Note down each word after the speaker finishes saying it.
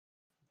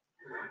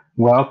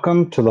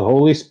Welcome to the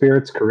Holy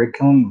Spirit's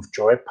Curriculum of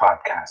Joy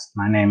podcast.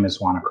 My name is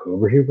Wanaka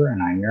Oberhuber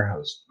and I'm your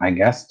host. My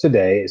guest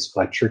today is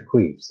Fletcher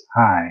Cleaves.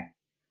 Hi.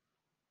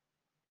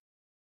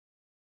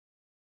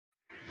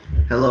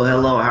 Hello,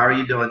 hello. How are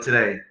you doing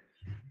today?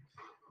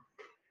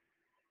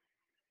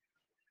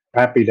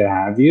 Happy to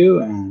have you.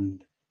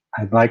 And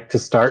I'd like to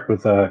start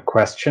with a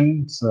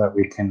question so that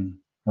we can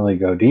really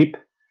go deep.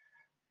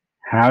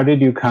 How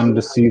did you come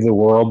to see the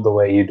world the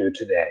way you do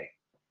today?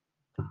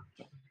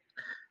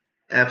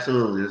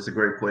 Absolutely. That's a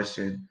great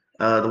question.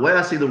 The way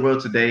I see the world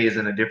today is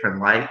in a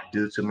different light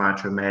due to my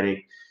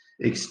traumatic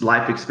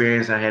life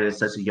experience I had at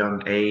such a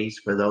young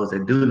age. For those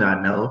that do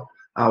not know,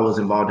 I was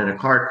involved in a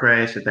car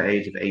crash at the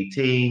age of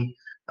 18,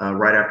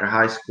 right after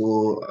high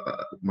school.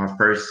 My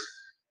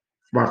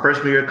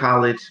freshman year of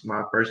college,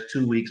 my first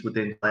 2 weeks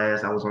within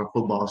class, I was on a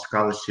football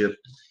scholarship,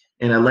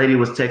 and a lady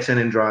was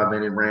texting and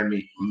driving and ran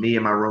me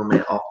and my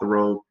roommate off the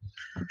road.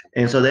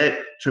 And so that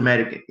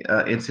traumatic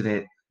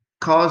incident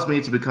caused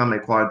me to become a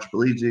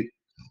quadriplegic,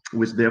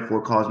 which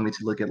therefore caused me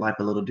to look at life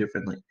a little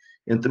differently.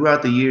 And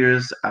throughout the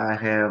years, I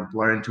have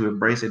learned to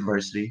embrace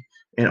adversity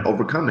and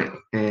overcome it.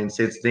 And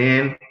since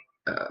then,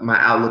 my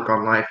outlook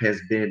on life has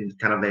been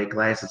kind of a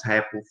glasses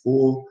half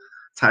full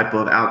type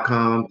of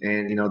outcome.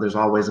 And, there's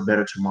always a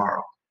better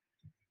tomorrow.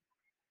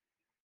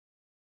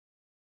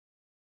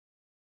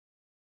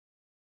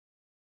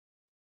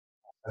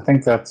 I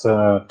think that's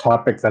a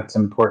topic that's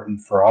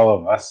important for all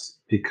of us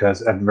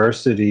because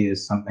adversity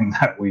is something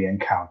that we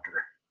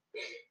encounter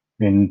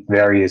in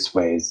various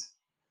ways.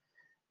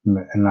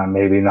 And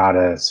maybe not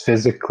as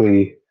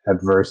physically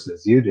adverse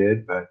as you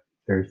did, but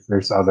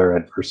there's other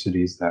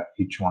adversities that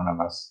each one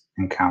of us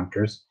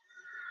encounters.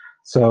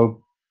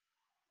 So,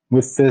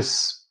 with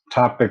this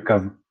topic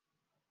of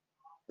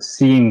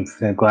seeing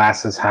the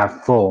glasses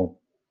half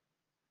full,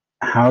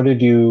 how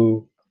did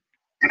you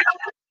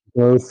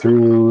go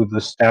through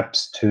the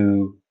steps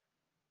to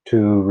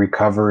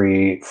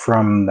recovery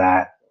from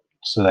that,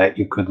 so that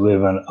you could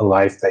live a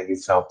life that you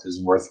felt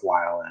is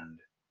worthwhile and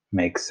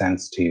makes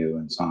sense to you,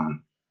 and so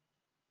on?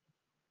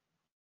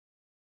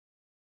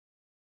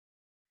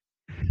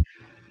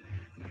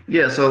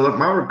 Yeah, so look,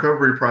 my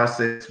recovery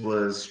process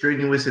was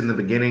strenuous in the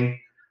beginning.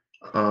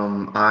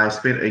 I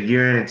spent a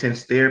year in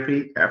intense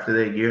therapy. After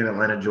that year in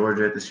Atlanta,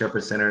 Georgia, at the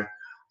Shepherd Center,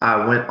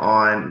 I went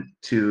on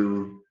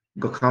to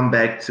come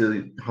back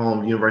to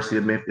home, University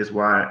of Memphis,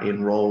 where I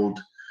enrolled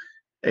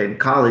in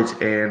college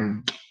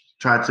and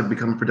tried to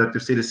become a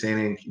productive citizen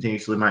and continue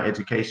to live my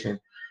education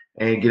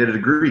and get a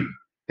degree.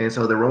 And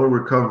so the road of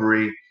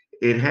recovery,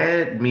 it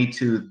had me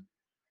to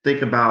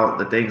think about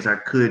the things I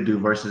could do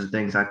versus the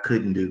things I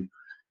couldn't do.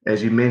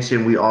 As you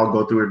mentioned, we all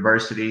go through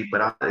adversity,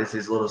 but it's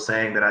this little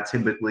saying that I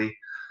typically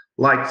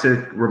like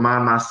to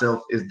remind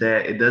myself is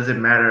that it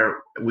doesn't matter.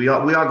 We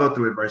all go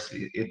through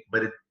adversity,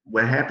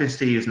 what happens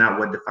to you is not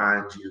what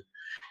defines you.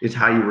 It's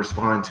how you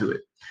respond to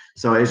it.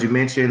 So as you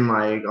mentioned,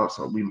 like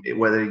also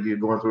whether you're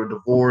going through a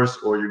divorce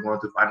or you're going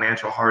through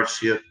financial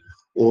hardship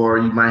or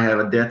you might have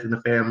a death in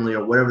the family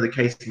or whatever the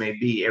case may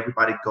be,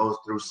 everybody goes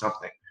through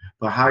something.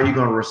 But how are you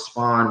going to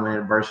respond when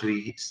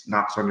adversity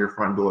knocks on your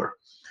front door?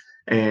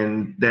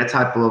 And that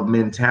type of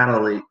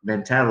mentality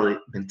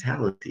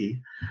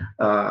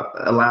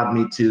allowed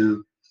me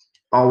to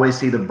always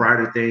see the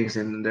brighter things.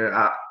 And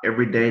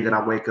every day that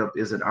I wake up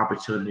is an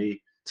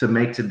opportunity to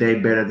make today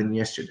better than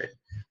yesterday.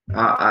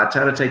 I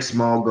try to take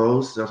small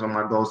goals. So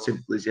my goals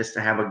typically is just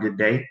to have a good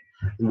day.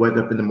 Wake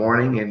up in the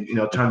morning and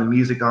turn the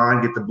music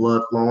on, get the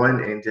blood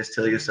flowing, and just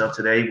tell yourself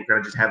today we're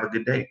gonna just have a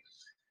good day.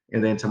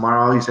 And then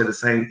tomorrow you say the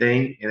same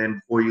thing. And then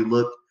before you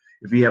look,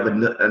 if you have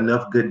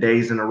enough good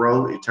days in a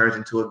row, it turns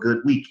into a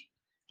good week.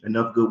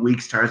 Enough good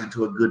weeks turns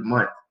into a good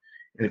month.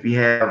 And if you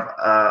have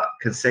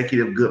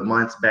consecutive good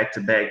months back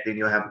to back, then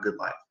you'll have a good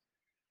life.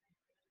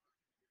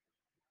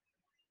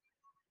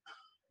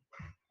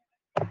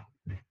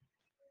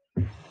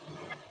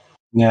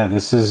 Yeah,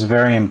 this is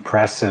very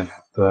impressive.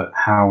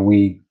 How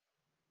the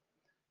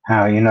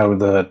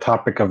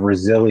topic of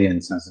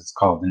resilience, as it's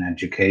called in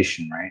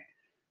education, right?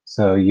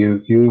 So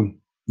you've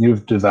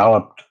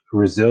developed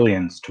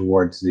resilience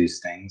towards these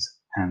things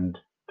and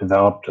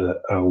developed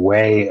a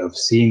way of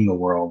seeing the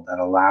world that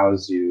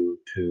allows you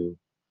to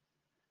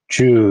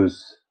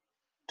choose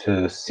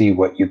to see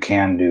what you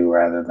can do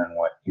rather than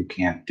what you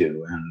can't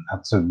do. And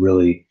that's a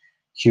really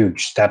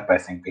huge step, I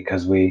think,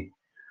 because we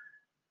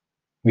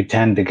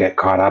tend to get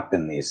caught up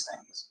in these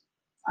things.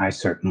 I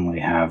certainly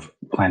have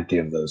plenty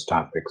of those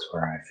topics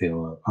where I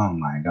feel, oh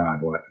my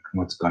God,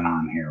 what's going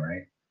on here,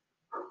 right?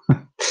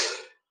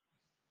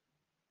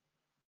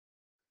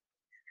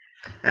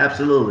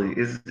 Absolutely.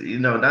 It's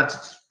not to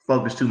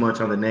focus too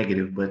much on the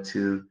negative, but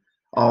to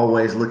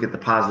always look at the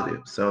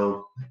positive.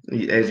 So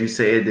as you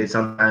said, that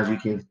sometimes you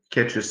can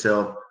catch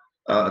yourself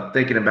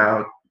thinking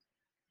about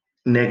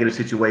negative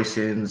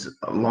situations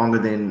longer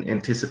than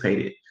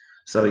anticipated.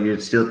 So you're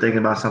still thinking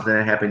about something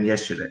that happened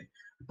yesterday.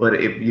 But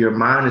if your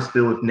mind is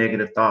filled with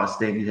negative thoughts,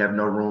 then you have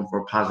no room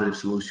for positive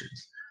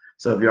solutions.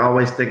 So if you're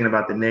always thinking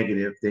about the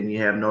negative, then you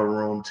have no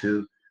room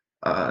to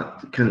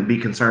can be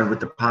concerned with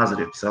the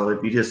positive. So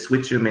if you just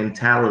switch your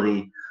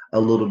mentality a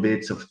little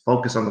bit to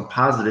focus on the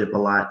positive a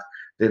lot,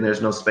 then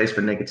there's no space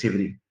for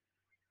negativity.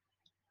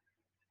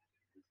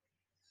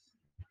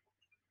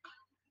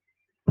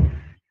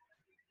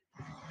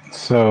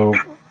 So,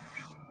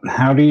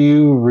 how do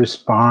you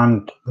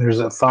respond? There's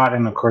a thought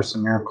in the Course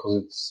in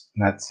Miracles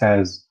that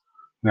says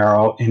we are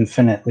all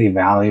infinitely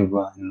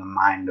valuable in the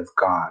mind of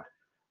God.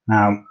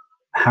 Now,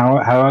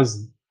 how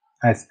is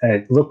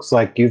it looks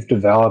like you've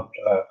developed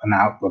an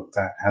outlook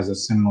that has a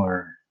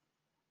similar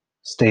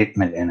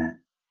statement in it.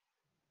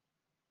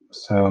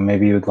 So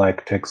maybe you'd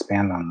like to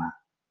expand on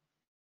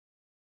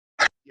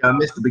that. Yeah, I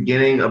missed the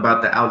beginning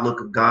about the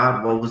outlook of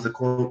God. What was the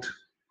quote?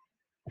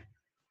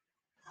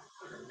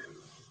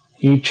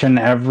 Each and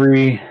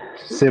every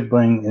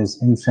sibling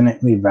is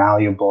infinitely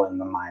valuable in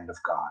the mind of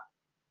God.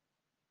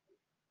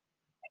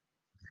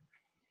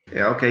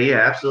 Yeah, okay, yeah,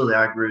 absolutely.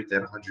 I agree with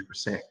that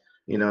 100%.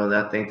 You know,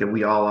 I think that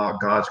we all are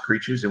God's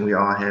creatures and we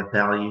all have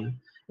value.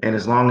 And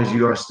as long as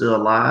you are still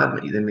alive,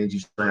 that means you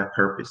still have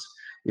purpose.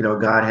 You know,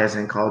 God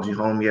hasn't called you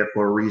home yet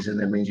for a reason.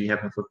 That means you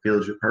haven't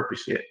fulfilled your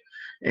purpose yet.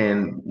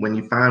 And when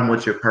you find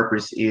what your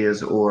purpose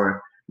is,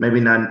 or maybe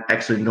not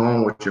actually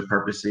knowing what your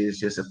purpose is,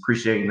 just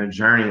appreciating the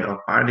journey of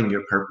finding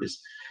your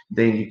purpose,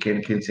 then you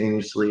can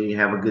continuously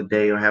have a good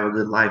day or have a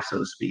good life, so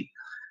to speak.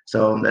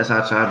 So that's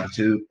how I try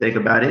to think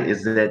about it,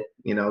 is that,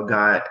 you know,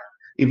 God,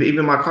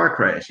 even my car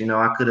crash, you know,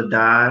 I could have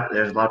died.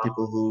 There's a lot of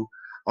people who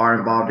are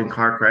involved in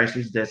car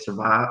crashes that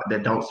survive,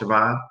 that don't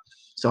survive.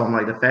 So I'm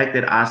like, the fact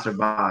that I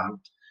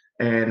survived,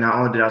 and not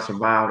only did I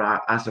survive,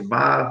 I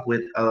survived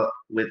with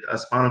a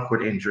spinal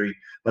cord injury,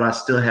 but I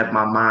still have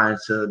my mind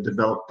to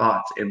develop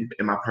thoughts in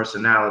my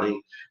personality,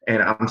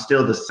 and I'm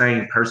still the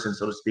same person,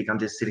 so to speak. I'm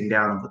just sitting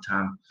down all the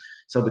time.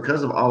 So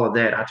because of all of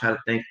that, I try to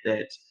think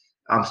that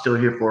I'm still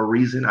here for a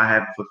reason. I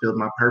have fulfilled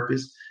my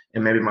purpose,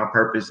 and maybe my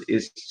purpose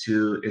is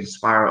to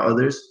inspire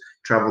others,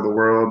 travel the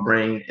world,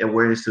 bring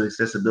awareness to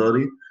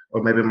accessibility,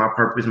 or maybe my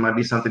purpose might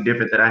be something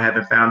different that I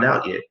haven't found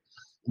out yet.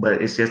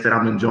 But it's just that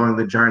I'm enjoying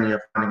the journey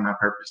of finding my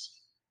purpose.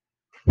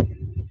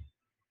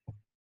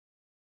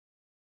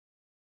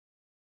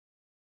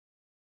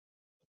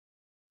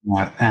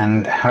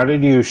 And how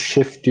did you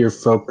shift your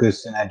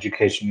focus in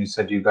education? You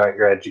said you got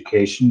your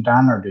education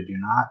done, or did you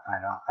not?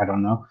 I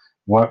don't know.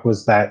 What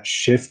was that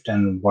shift,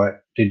 and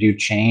what did you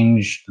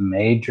change the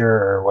major,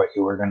 or what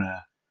you were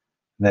gonna,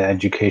 the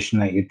education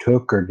that you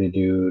took, or did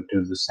you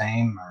do the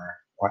same, or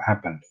what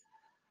happened?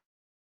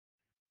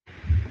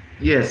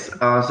 Yes.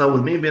 So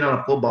with me being on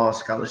a football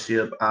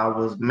scholarship, I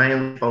was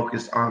mainly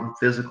focused on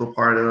physical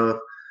part of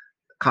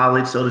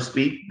college, so to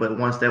speak. But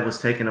once that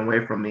was taken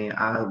away from me,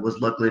 I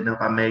was lucky enough,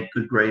 I made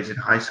good grades in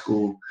high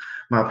school.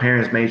 My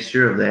parents made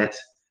sure of that.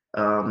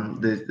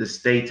 The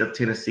state of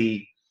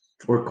Tennessee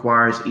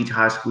requires each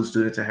high school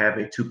student to have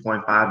a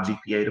 2.5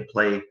 GPA to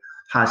play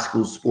high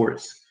school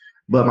sports.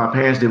 But my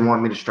parents didn't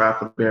want me to strive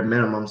for the bare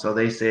minimum. So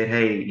they said,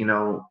 hey, you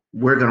know,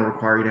 we're going to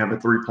require you to have a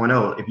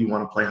 3.0 if you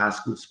want to play high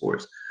school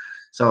sports.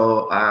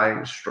 So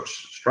I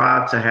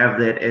strive to have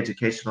that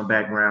educational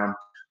background,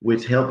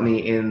 which helped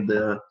me in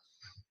the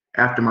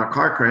after my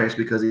car crash,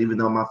 because even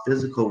though my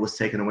physical was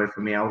taken away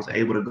from me, I was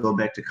able to go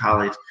back to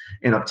college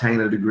and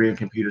obtain a degree in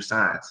computer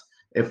science.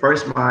 At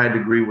first, my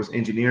degree was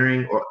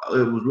engineering, or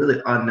it was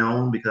really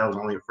unknown because I was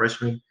only a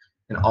freshman,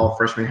 and all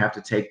freshmen have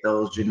to take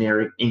those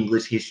generic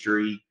English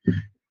history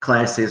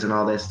classes and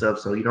all that stuff.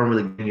 So you don't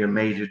really get your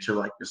major till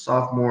like your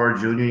sophomore,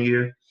 junior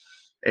year.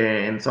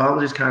 And so I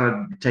was just kind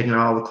of taking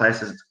all the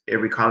classes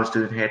every college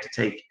student had to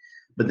take.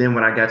 But then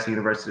when I got to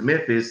University of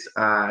Memphis,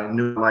 I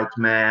knew I liked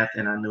math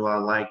and I knew I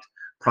liked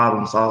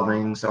problem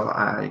solving. So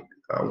I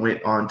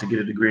went on to get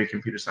a degree in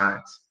computer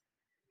science.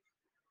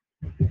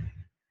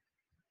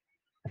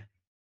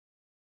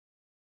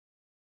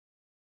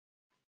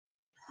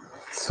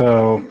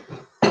 So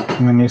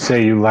when you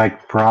say you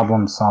like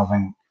problem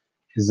solving,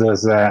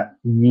 does that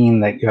mean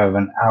that you have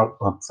an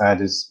outlook that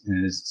is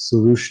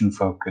solution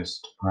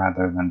focused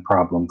rather than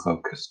problem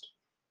focused?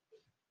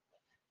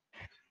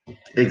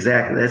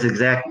 Exactly. That's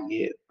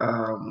exactly it.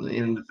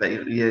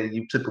 Yeah,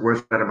 you took the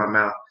words out of my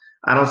mouth.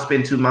 I don't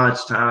spend too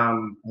much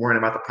time worrying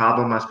about the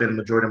problem. I spend the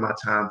majority of my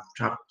time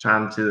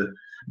trying to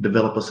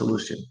develop a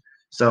solution.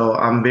 So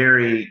I'm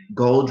very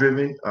goal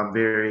driven. I'm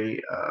very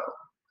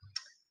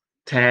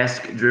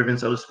task driven,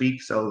 so to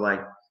speak. So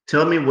like,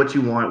 tell me what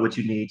you want, what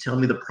you need. Tell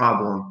me the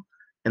problem,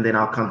 and then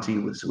I'll come to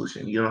you with a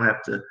solution. You don't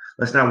have to.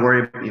 Let's not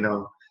worry. You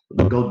know,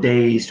 go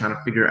days trying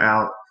to figure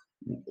out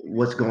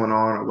what's going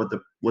on or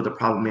what the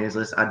problem is.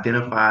 Let's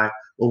identify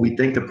what we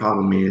think the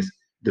problem is.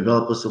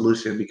 Develop a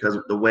solution, because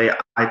the way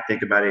I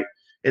think about it,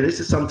 and this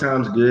is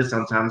sometimes good,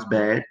 sometimes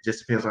bad.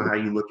 Just depends on how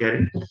you look at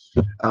it.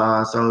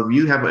 So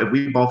if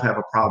we both have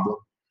a problem,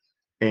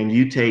 and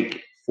you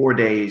take 4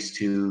 days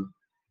to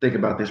think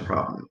about this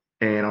problem,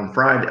 and on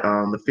Friday,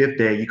 the fifth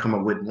day, you come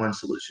up with one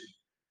solution.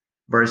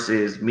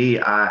 Versus me,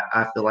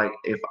 I feel like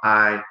if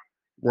I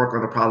work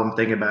on the problem,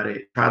 think about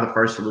it, try the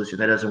first solution,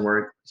 that doesn't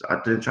work. So I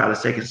then try the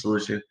second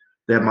solution,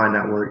 that might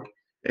not work.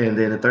 And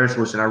then the third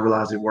solution, I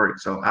realize it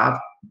worked. So I've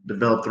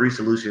develop 3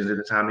 solutions in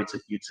the time it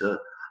took you to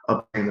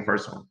obtain the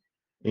first one.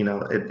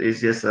 It's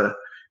just a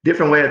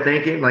different way of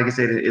thinking. Like I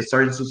said, in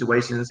certain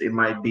situations, it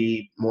might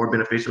be more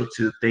beneficial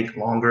to think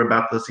longer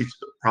about the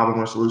problem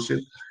or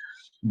solution.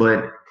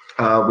 But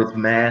with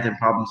math and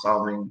problem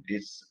solving,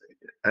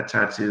 I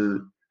try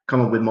to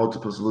come up with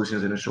multiple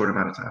solutions in a short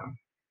amount of time.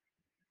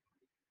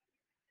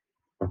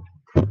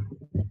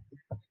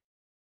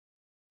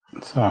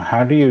 So,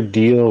 how do you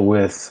deal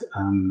with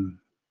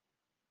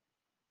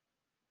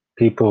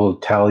people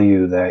tell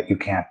you that you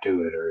can't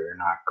do it, or you're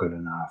not good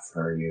enough,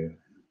 or you,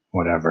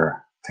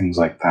 whatever, things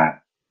like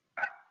that?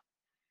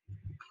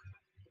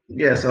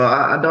 Yeah, so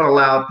I don't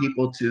allow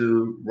people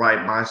to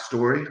write my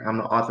story. I'm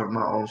the author of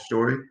my own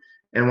story.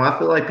 And when I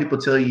feel like people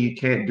tell you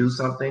can't do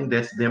something,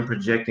 that's them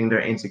projecting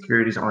their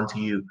insecurities onto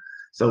you.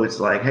 So it's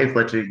like, hey,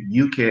 Fletcher,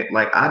 you can't,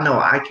 like, I know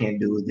I can't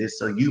do this,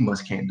 so you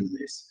must can't do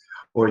this.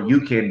 Or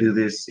you can't do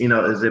this,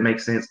 does it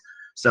make sense?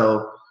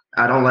 So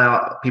I don't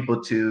allow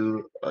people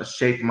to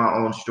shape my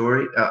own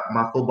story.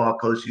 My football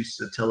coach used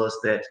to tell us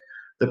that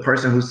the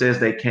person who says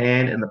they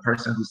can and the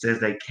person who says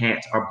they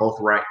can't are both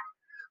right.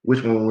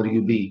 Which one would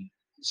you be?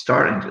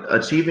 Start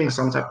achieving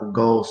some type of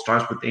goal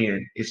starts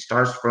within. It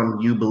starts from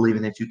you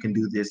believing that you can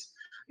do this,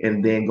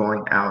 and then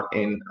going out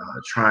and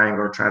trying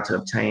or try to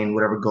obtain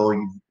whatever goal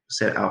you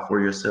set out for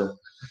yourself.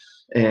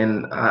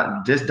 And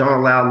just don't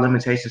allow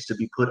limitations to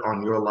be put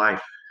on your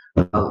life.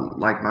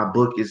 Like my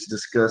book is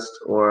discussed,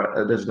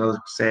 or there's another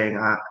saying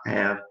I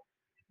have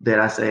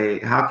that I say,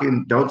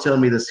 don't tell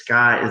me the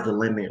sky is the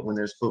limit when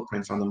there's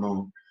footprints on the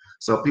moon.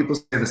 So people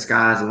say the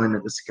sky's the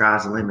limit, the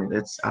sky's the limit.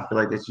 I feel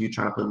like that's you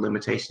trying to put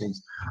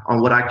limitations on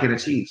what I can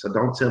achieve. So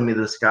don't tell me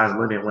the sky's the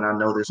limit when I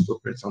know there's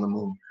footprints on the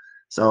moon.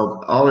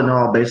 So all in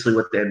all, basically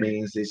what that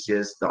means is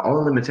just the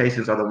only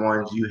limitations are the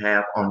ones you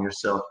have on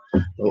yourself.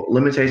 The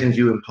limitations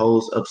you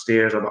impose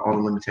upstairs are the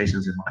only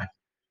limitations in life.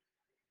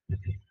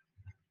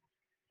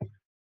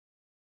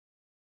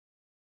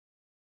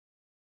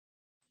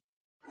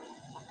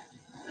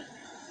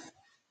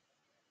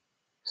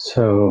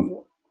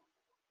 So,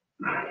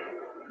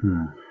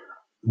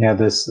 yeah,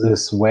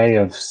 this way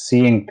of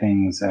seeing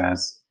things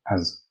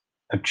as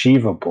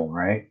achievable,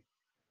 right?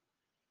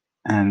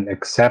 And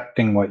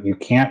accepting what you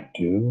can't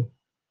do,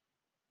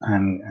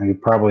 and you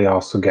probably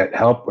also get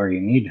help where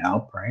you need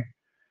help, right?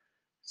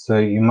 So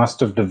you must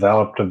have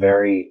developed a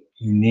very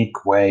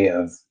unique way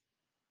of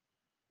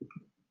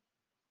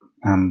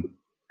um,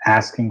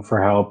 asking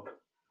for help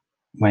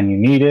when you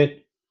need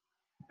it,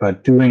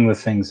 but doing the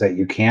things that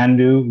you can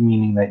do,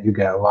 meaning that you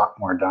get a lot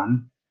more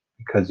done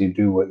because you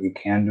do what you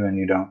can do and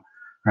you don't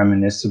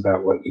reminisce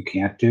about what you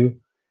can't do.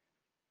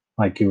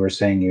 Like you were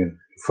saying, you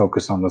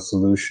focus on the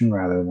solution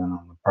rather than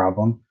on the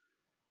problem.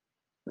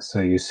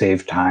 So you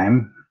save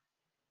time,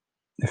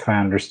 if I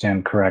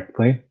understand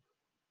correctly.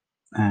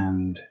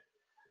 And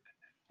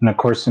in A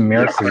Course in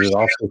Miracles, it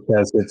also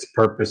says its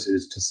purpose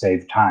is to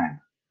save time.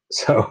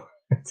 So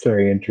it's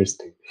very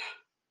interesting.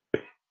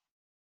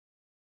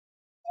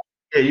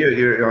 Yeah,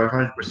 you're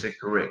 100%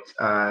 correct.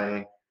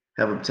 I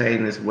have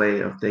obtained this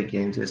way of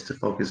thinking just to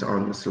focus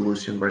on the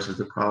solution versus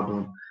the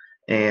problem,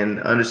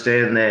 and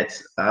understand that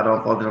I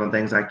don't focus on the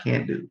things I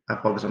can't do. I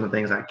focus on the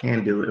things I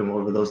can do, and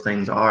whatever those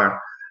things are,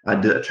 I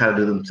try to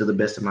do them to the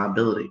best of my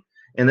ability.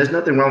 And there's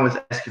nothing wrong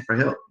with asking for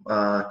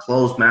help.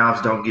 Closed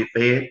mouths don't get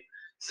fed.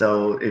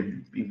 So if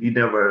you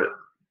never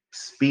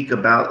speak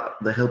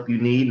about the help you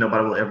need,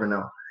 nobody will ever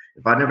know.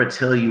 If I never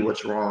tell you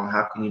what's wrong,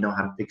 how can you know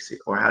how to fix it?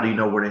 Or how do you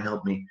know where to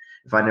help me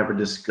if I never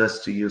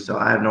discuss to you? So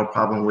I have no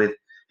problem with,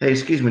 hey,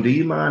 excuse me, do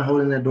you mind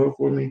holding that door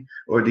for me?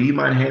 Or do you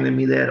mind handing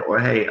me that? Or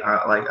hey,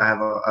 I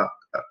have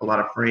a lot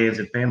of friends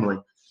and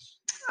family.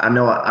 I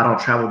know I don't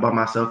travel by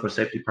myself for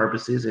safety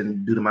purposes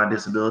and due to my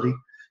disability.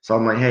 So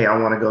I'm like, hey, I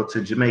want to go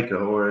to Jamaica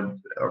or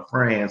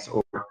France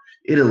or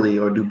Italy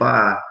or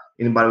Dubai.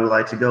 Anybody would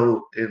like to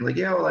go? And like,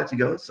 yeah, I would like to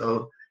go.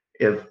 So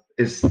if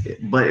it's,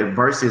 but if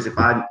versus if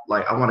I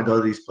want to go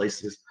to these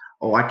places,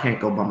 oh, I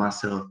can't go by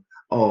myself.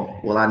 Oh,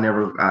 well,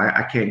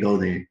 I can't go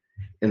there.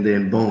 And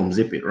then boom,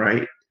 zip it,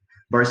 right?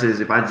 Versus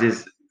if I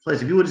just,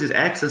 plus if you would have just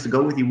asked us to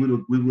go with you,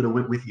 we would have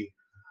went with you.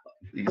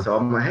 So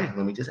I'm like, hey,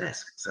 let me just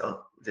ask.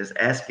 So just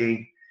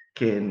asking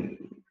can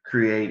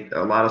create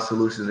a lot of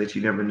solutions that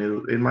you never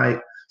knew. It might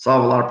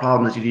solve a lot of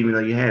problems that you didn't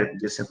even know you had if you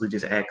just simply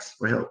just ask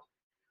for help.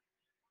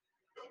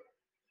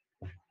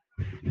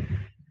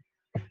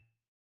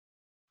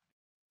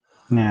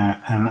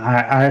 Yeah, and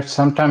I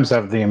sometimes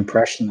have the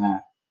impression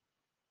that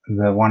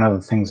one of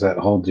the things that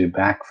holds you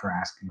back for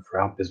asking for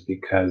help is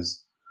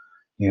because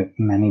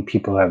many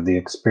people have the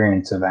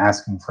experience of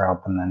asking for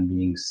help and then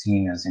being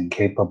seen as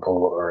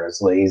incapable or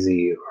as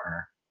lazy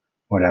or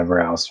whatever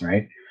else,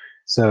 right?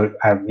 So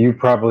you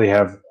probably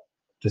have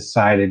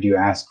decided you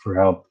ask for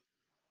help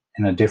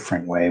in a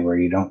different way where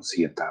you don't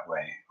see it that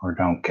way or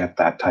don't get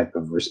that type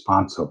of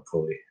response,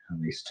 hopefully, at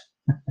least.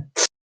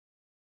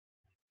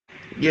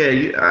 Yeah,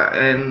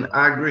 and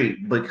I agree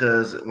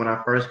because when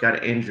I first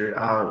got injured,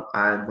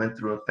 I went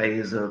through a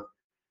phase of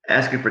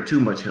asking for too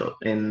much help,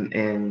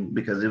 and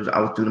because I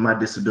was due to my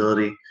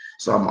disability,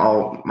 so I'm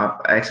all my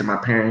asking my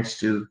parents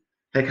to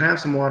hey, can I have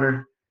some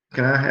water?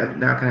 Can I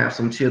have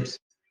some chips?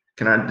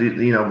 Can I do,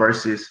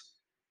 versus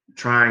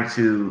trying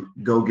to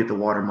go get the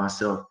water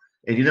myself.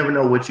 And you never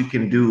know what you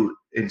can do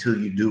until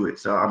you do it.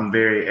 So I'm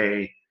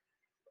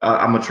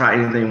gonna try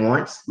anything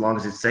once, as long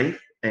as it's safe.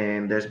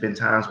 And there's been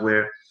times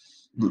where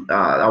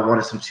I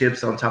wanted some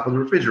chips on top of the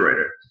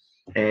refrigerator.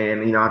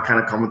 And I kind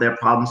of come with that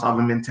problem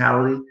solving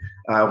mentality.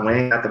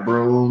 Wayne got the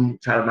broom,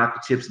 try to knock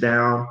the chips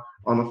down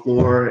on the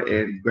floor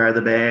and grab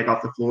the bag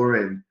off the floor,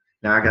 and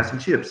now I got some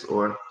chips.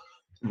 Or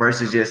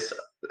versus just,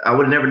 I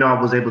would never know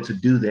I was able to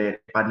do that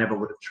if I never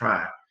would have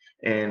tried.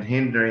 And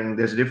hindering,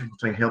 there's a difference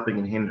between helping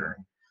and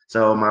hindering.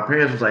 So my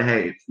parents was like,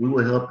 hey, we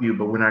will help you,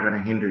 but we're not going to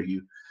hinder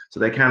you. So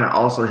they kind of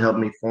also helped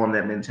me form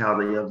that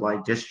mentality of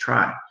like, just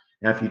try.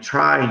 Now, if you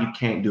try and you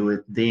can't do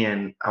it,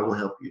 then I will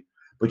help you.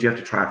 But you have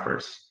to try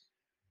first.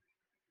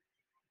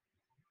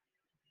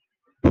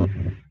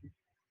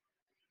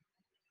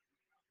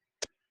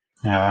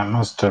 Yeah, that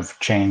must have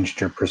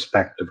changed your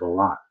perspective a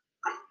lot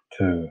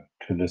to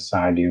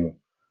decide you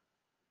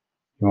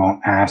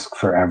won't ask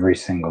for every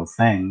single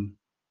thing,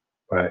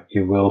 but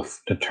you will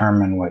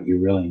determine what you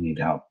really need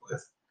help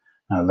with.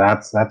 Now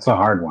that's a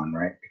hard one,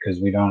 right?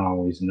 Because we don't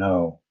always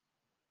know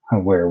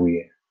where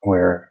we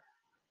where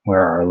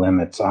our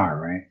limits are,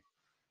 right?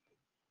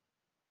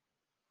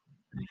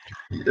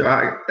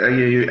 Yeah,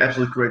 you're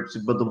absolutely correct.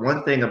 But the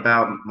one thing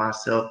about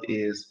myself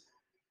is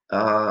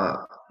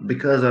uh,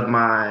 because of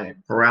my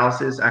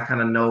paralysis, I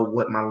kind of know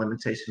what my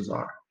limitations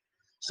are.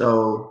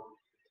 So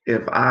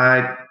if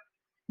I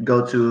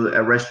go to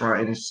a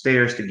restaurant and it's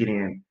stairs to get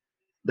in,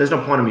 there's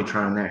no point in me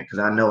trying that because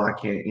I know I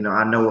can't,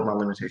 I know what my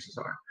limitations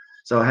are.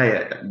 So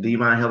hey, do you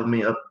mind helping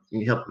me up,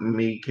 helping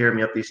me carry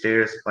me up these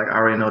stairs? Like I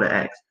already know the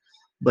act.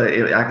 But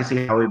I can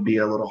see how it'd be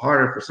a little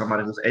harder for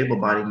somebody who's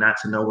able-bodied not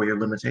to know where your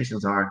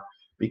limitations are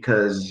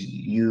because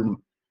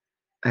you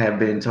have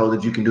been told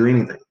that you can do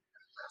anything,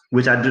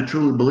 which I do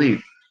truly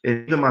believe.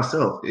 And even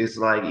myself, it's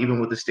like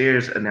even with the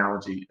stairs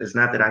analogy, it's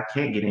not that I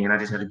can't get in, I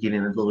just have to get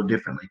in a little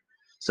differently.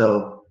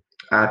 So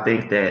I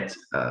think that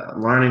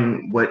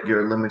learning what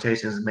your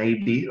limitations may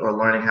be or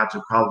learning how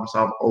to problem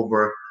solve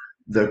over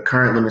the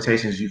current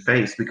limitations you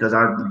face, because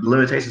our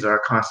limitations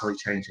are constantly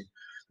changing.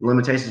 The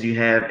limitations you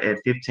have at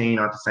 15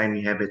 aren't the same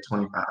you have at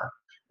 25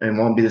 and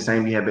won't be the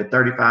same you have at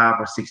 35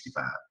 or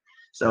 65.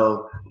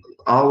 So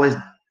always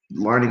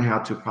learning how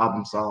to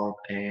problem solve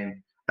and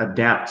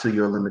adapt to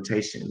your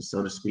limitations,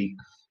 so to speak,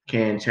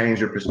 can change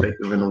your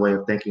perspective and the way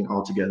of thinking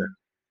altogether.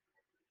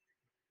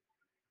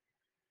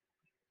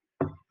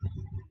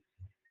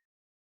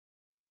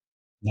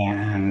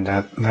 Yeah, and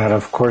that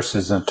of course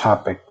is a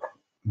topic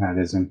that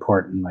is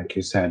important, like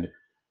you said.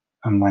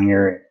 And when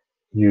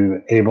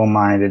you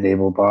able-minded,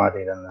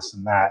 able-bodied, and this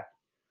and that,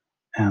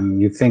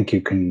 you think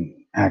you can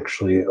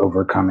actually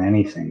overcome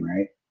anything,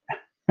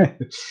 right?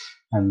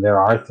 And there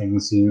are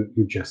things you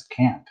just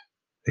can't.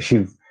 If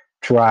you've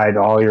tried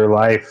all your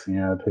life,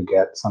 to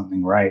get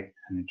something right,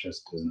 and it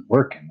just isn't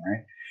working,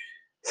 right?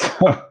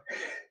 So,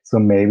 so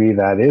maybe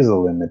that is a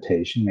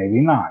limitation,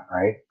 maybe not,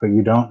 right? But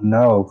you don't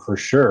know for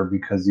sure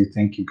because you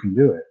think you can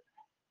do it.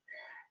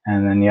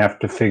 And then you have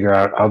to figure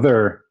out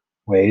other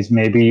ways.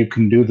 Maybe you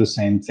can do the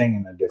same thing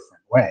in a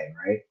different way,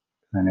 right?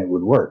 Then it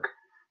would work.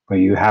 But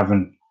you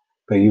haven't,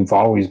 but you've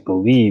always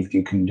believed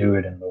you can do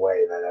it in the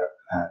way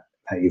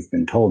that you've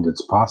been told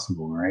it's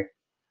possible, right?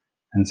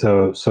 And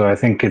so I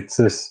think it's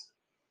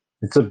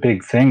a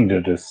big thing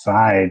to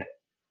decide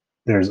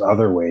there's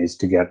other ways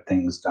to get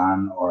things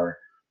done, or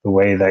the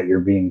way that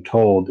you're being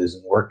told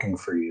isn't working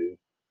for you.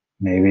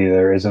 Maybe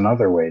there is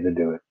another way to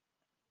do it.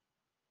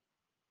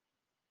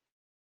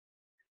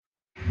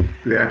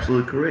 You're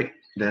absolutely correct.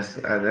 That's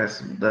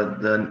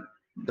the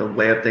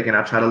way of thinking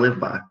I try to live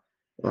by.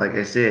 Like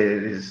I said,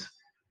 it is,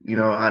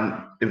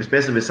 I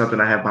especially if it's something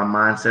I have my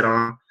mindset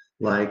on.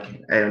 Like,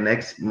 hey,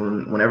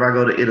 whenever I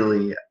go to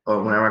Italy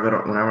or whenever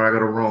I go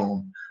to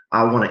Rome,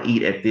 I want to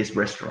eat at this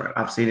restaurant.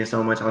 I've seen it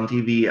so much on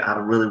TV. I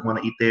really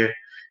want to eat there.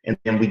 And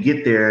then we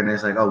get there and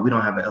it's like, oh, we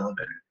don't have an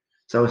elevator.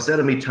 So instead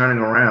of me turning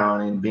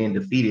around and being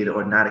defeated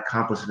or not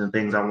accomplishing the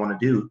things I want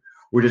to do,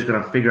 we're just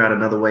gonna figure out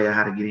another way of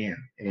how to get in.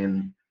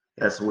 And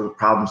that's where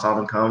problem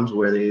solving comes,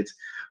 whether it's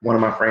one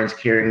of my friends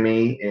carrying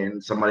me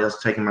and somebody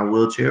else taking my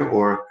wheelchair,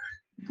 or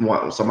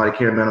somebody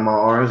carrying me on my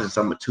arms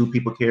and two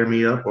people carry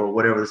me up, or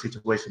whatever the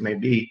situation may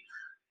be.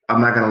 I'm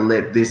not going to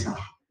let this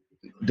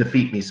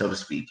defeat me, so to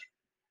speak,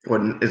 or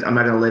I'm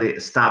not going to let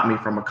it stop me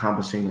from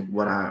accomplishing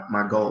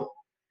my goal.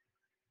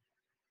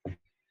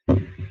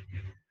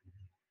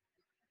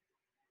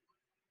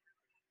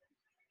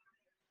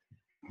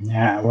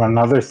 Yeah. Well,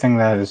 another thing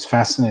that is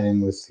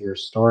fascinating with your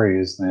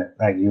story is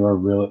that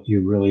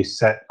you really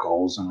set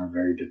goals and are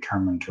very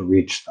determined to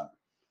reach them.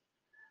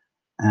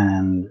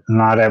 And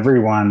not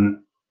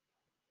everyone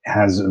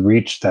has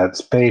reached that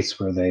space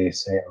where they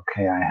say,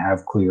 okay, I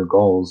have clear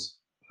goals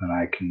that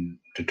I can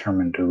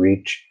determine to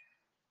reach,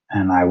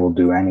 and I will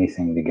do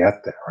anything to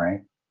get there,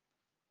 right?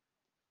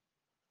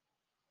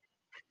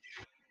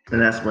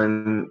 And that's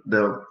when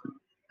the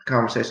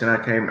conversation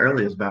I came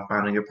earlier is about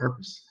finding your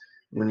purpose.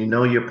 When you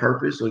know your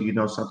purpose or you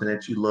know something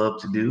that you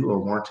love to do or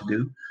want to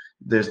do,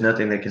 there's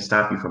nothing that can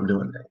stop you from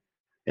doing that.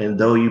 And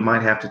though you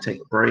might have to take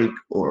a break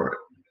or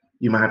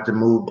you might have to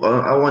move,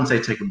 I wouldn't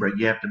say take a break,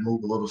 you have to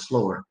move a little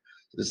slower.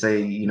 To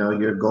say,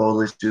 your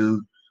goal is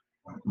to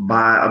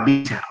buy a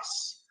beach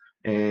house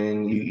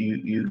and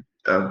you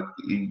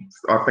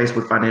are faced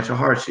with financial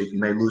hardship. You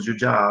may lose your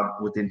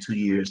job within 2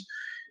 years.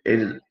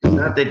 It's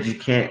not that you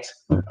can't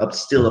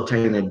still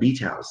obtain that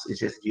beach house. It's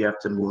just you have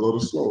to move a little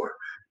slower,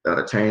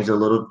 change a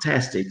little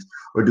tactics,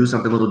 or do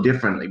something a little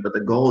differently. But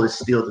the goal is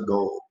still the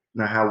goal.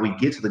 Now, how we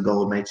get to the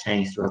goal may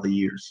change throughout the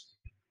years.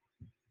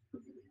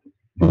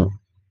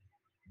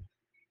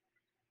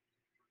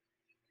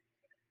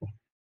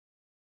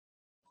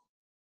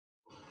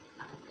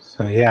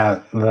 So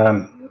yeah,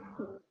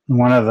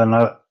 one of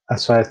the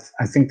so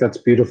I think that's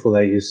beautiful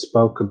that you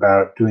spoke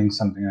about doing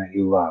something that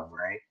you love,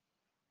 right?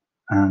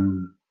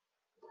 Um,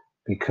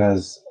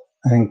 because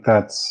I think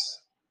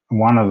that's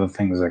one of the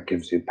things that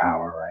gives you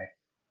power, right?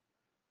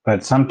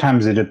 But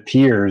sometimes it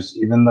appears,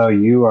 even though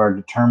you are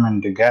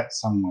determined to get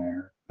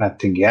somewhere, that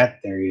to get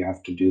there you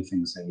have to do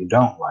things that you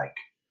don't like,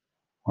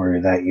 or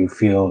that you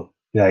feel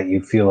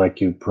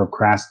like you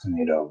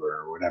procrastinate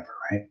over, or whatever,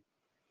 right?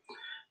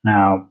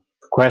 Now,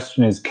 the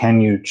question is, can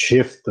you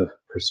shift the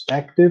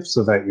perspective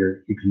so that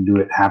you can do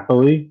it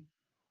happily,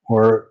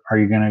 or are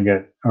you going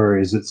to or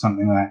is it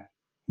something that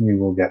you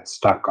will get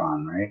stuck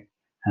on, right?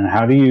 And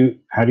how do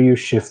you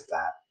shift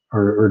that,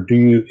 or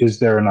is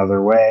there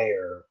another way,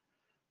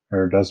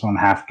 or does one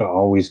have to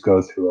always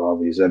go through all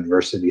these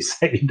adversities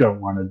that you don't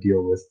want to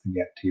deal with to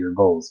get to your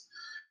goals?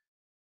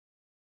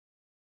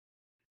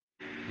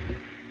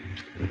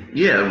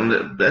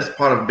 Yeah, that's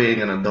part of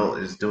being an adult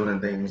is doing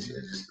the things.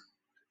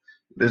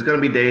 There's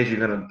going to be days you're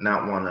going to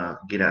not want to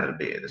get out of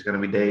bed. There's going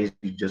to be days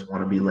you just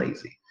want to be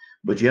lazy.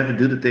 But you have to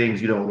do the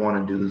things you don't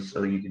want to do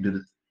so you can do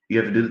you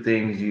have to do the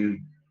things you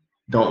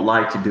don't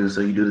like to do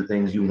so you do the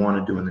things you want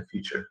to do in the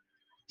future.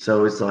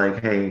 So it's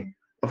like, hey,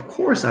 of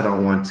course I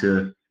don't want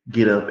to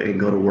get up and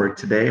go to work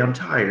today. I'm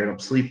tired, I'm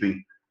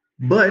sleepy.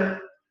 But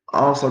I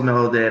also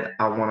know that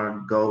I want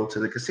to go to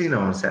the casino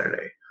on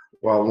Saturday,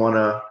 or I want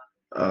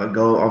to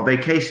go on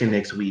vacation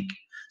next week.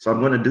 So I'm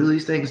going to do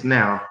these things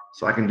now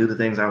so I can do the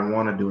things I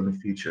want to do in the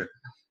future.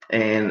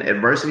 And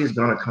adversity is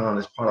going to come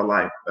as part of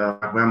life.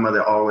 My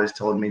grandmother always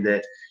told me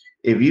that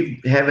if you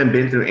haven't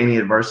been through any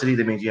adversity,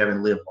 that means you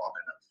haven't lived long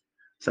enough.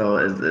 So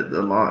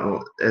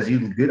as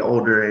you get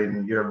older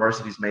and your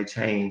adversities may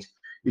change,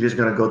 you're just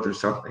gonna go through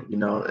something.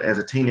 As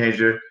a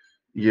teenager,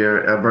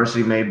 your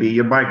adversity may be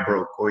your bike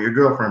broke or your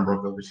girlfriend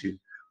broke up with you.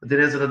 But then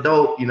as an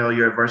adult,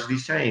 your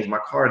adversities change. My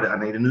car,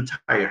 I need a new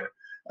tire.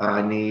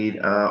 I need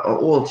an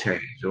oil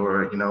change,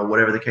 or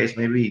whatever the case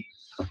may be.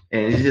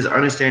 And it's just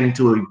understanding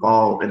to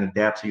evolve and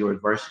adapt to your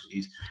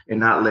adversities and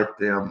not let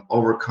them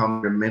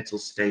overcome your mental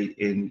state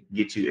and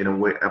get you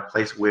in a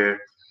place where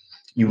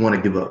you want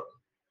to give up.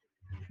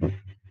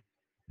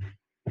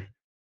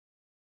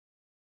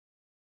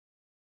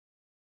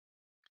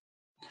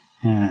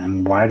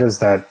 And why does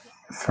that,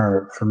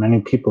 for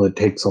many people, it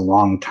takes a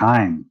long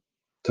time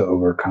to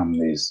overcome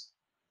these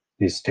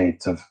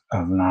states of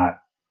not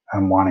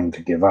wanting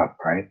to give up,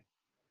 right?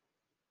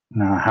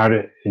 Now, how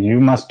did you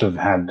must have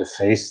had to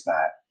face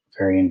that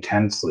very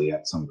intensely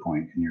at some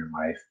point in your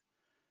life,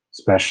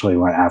 especially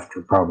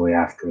probably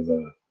after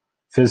the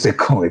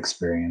physical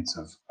experience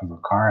of a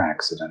car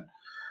accident,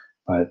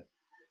 but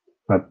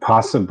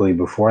possibly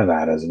before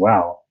that as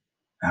well.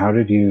 How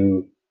did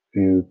you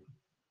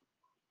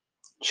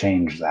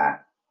change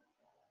that?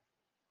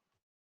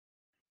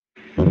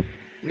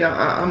 Yeah,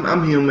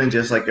 I'm human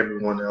just like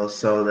everyone else.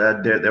 So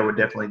that there were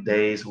definitely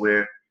days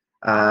where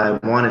I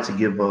wanted to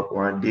give up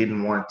or I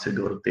didn't want to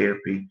go to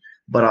therapy.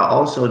 But I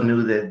also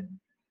knew that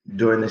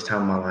during this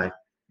time of my life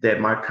that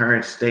my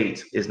current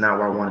state is not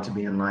where I wanted to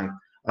be in life.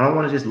 I don't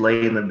want to just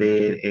lay in the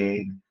bed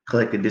and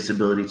collect a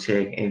disability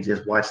check and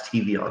just watch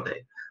TV all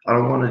day. I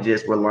don't want to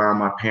just rely on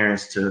my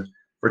parents to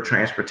for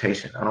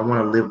transportation. I don't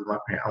want to live with my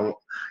parents. I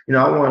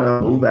want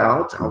to move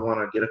out. I want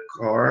to get a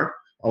car.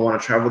 I want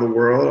to travel the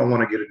world. I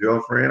want to get a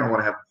girlfriend. I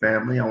want to have a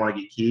family. I want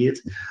to get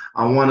kids.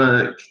 I want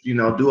to,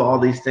 do all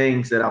these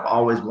things that I've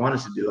always wanted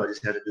to do. I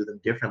just had to do them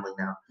differently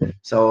now.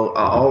 So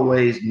I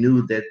always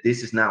knew that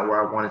this is not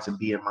where I wanted to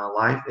be in my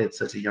life at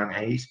such a young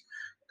age.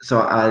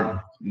 So I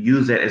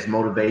use that as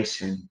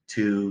motivation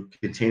to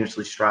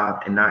continuously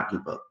strive and not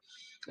give up.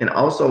 And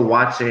also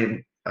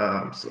watching,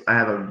 so I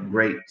have a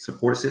great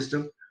support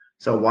system.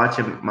 So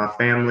watching my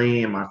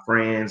family and my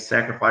friends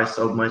sacrifice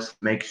so much to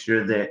make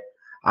sure that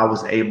I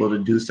was able to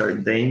do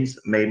certain things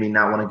made me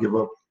not want to give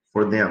up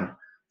for them.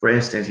 For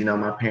instance,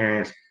 my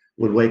parents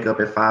would wake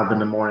up at 5 in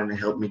the morning and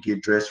help me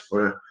get dressed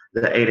for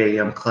the 8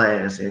 a.m.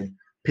 class and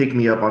pick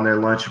me up on their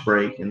lunch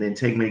break and then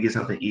take me to get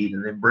something to eat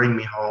and then bring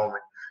me home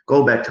and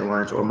go back to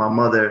lunch. Or my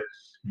mother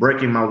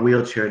breaking my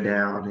wheelchair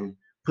down and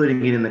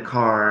putting it in the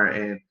car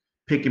and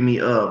picking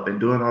me up and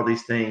doing all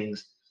these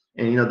things.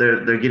 And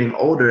they're getting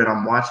older, and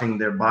I'm watching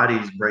their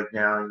bodies break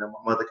down. My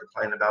mother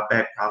complaining about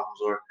back problems,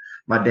 or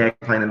my dad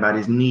complaining about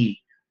his knee,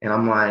 and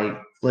I'm like,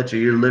 Fletcher,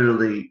 you're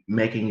literally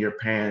making your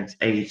parents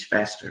age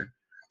faster.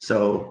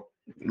 So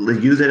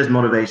use that as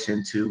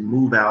motivation to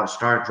move out,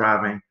 start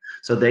driving,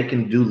 so they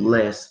can do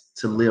less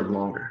to live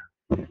longer.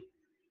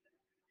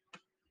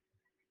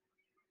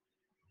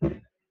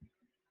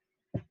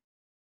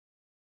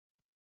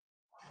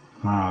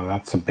 Oh,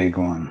 that's a big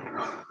one.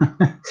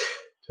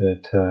 to,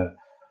 to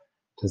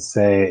to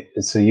say,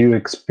 so you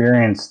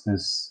experienced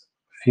this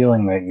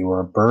feeling that you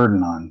were a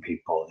burden on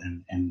people,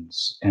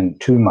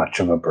 and too much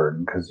of a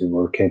burden because you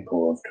were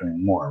capable of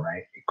doing more,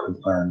 right? You could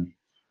learn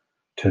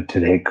to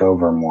take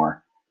over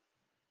more.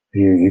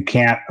 You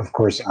can't, of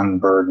course,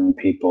 unburden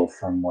people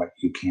from what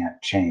you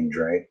can't change,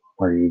 right?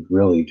 Where you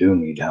really do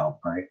need help,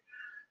 right?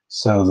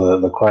 So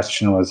the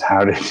question was,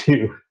 how did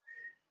you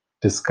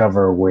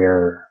discover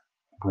where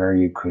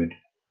you could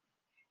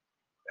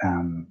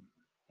um,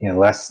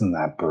 lessen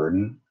that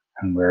burden,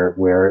 and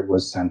where it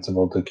was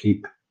sensible to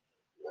keep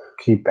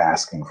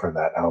asking for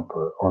that help,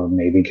 or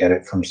maybe get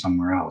it from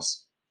somewhere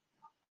else.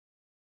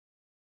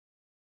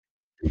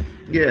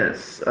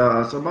 Yes.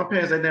 So my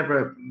parents, they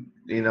never,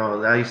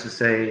 I used to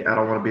say, I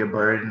don't want to be a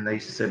burden. They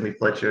used to say to me,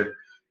 Fletcher,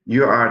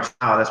 you're our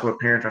child. That's what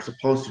parents are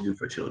supposed to do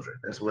for children.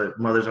 That's what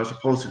mothers are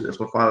supposed to do. That's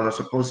what fathers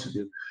are supposed to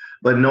do.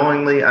 But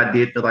knowingly, I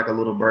did feel like a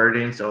little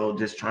burden. So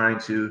just trying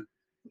to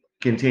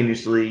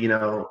continuously,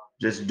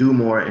 just do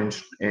more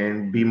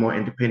and be more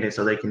independent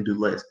so they can do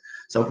less.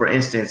 So for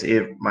instance,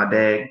 if my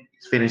dad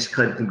finished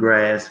cutting the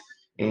grass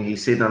and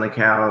he's sitting on the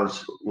couch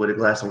with a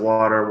glass of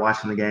water,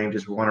 watching the game,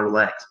 just want to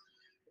relax,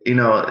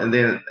 and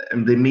then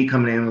me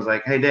coming in was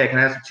like, hey dad, can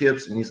I have some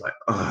chips? And he's like,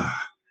 ugh.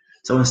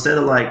 So instead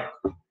of like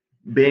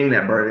being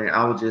that burden,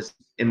 I would just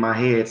in my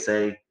head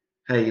say,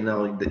 hey,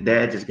 the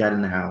dad just got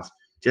in the house,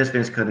 just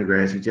finished cutting the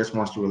grass, he just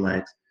wants to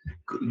relax.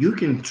 You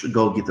can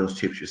go get those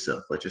chips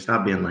yourself, but just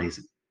stop being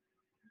lazy.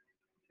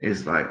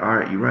 It's like, all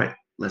right, you're right.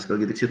 Let's go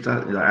get the chips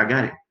out. He's like, I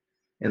got it.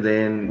 And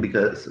then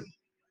because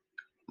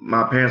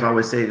my parents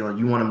always say, you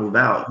want to move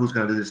out, who's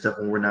going to do this stuff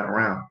when we're not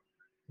around?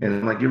 And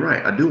I'm like, you're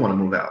right. I do want to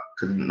move out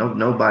because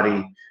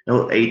nobody,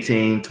 no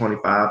 18,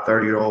 25,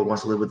 30-year-old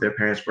wants to live with their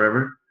parents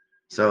forever.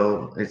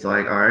 So it's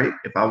like, all right,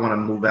 if I want to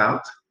move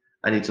out,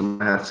 I need to learn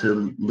how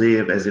to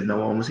live as if no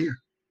one was here.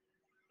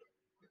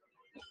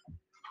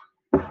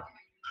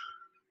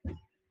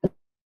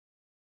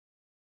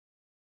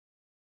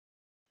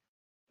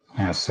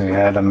 Yeah, so you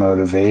had a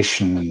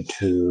motivation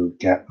to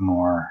get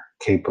more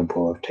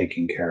capable of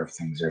taking care of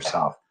things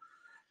yourself.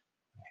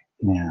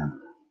 Yeah.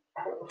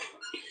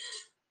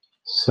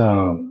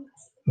 So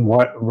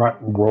what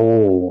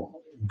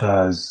role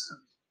does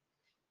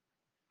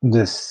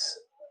this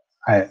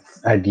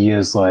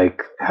ideas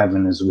like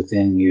heaven is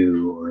within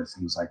you or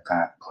things like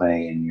that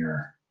play in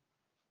your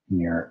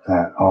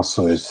that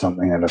also is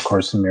something that of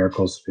course in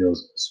miracles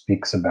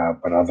speaks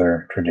about, but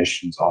other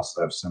traditions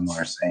also have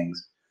similar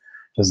sayings.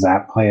 Does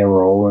that play a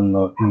role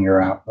in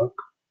your outlook?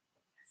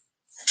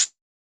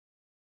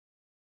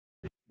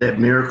 That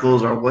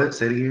miracles are what?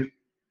 Say it again.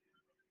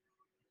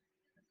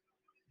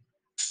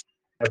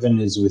 Heaven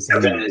is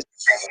within you.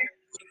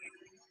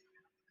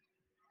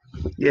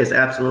 Yes,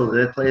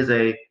 absolutely. That plays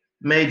a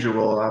major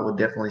role, I would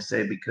definitely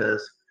say,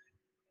 because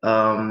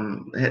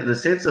the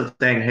sense of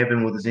saying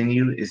heaven within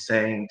you is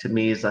saying to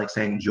me is like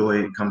saying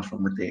joy comes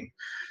from within.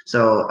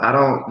 So I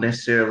don't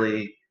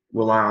necessarily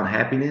rely on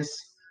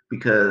happiness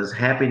because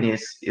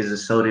happiness is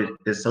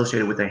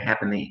associated with a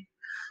happening.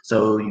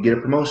 So you get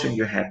a promotion,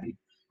 you're happy.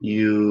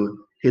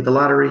 You hit the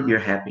lottery, you're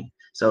happy.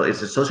 So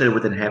it's associated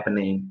with a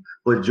happening.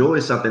 But joy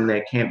is something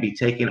that can't be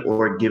taken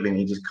or given.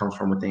 It just comes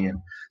from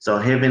within. So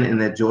heaven and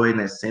that joy and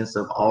that sense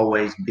of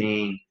always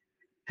being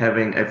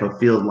having a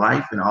fulfilled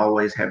life and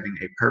always having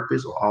a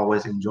purpose or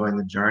always enjoying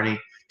the journey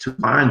to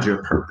find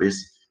your purpose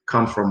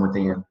comes from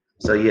within.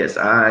 So yes,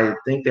 I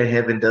think that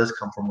heaven does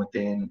come from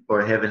within,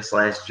 or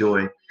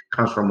heaven/joy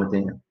comes from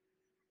within.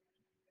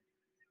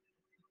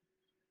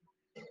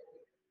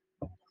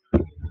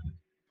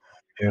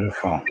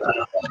 Beautiful.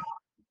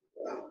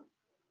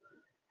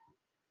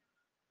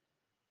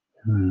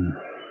 Hmm.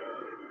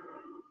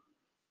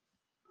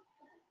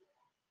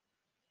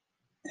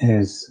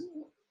 Is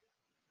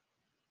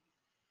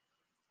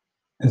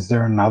is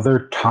there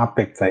another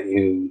topic that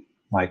you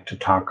like to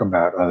talk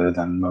about other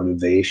than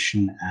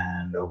motivation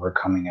and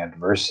overcoming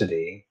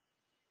adversity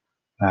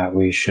that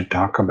we should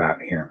talk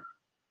about here?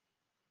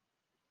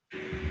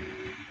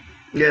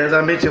 Yeah, as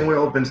I mentioned, we're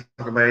open to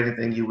talk about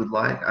anything you would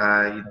like.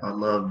 I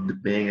love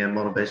being a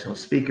motivational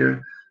speaker.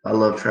 I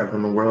love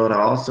traveling the world. I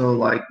also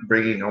like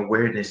bringing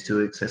awareness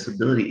to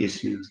accessibility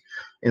issues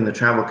in the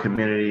travel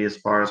community as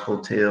far as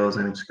hotels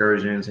and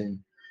excursions and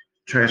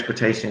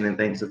transportation and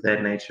things of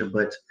that nature.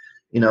 But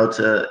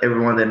to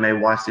everyone that may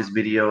watch this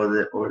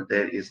video or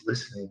that is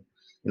listening,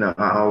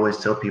 I always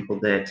tell people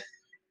that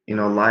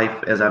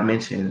life, as I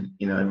mentioned,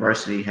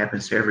 adversity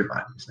happens to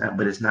everybody.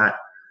 It's not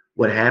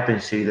what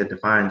happens to you that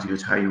defines you.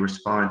 It's how you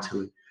respond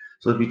to it.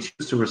 So if you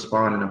choose to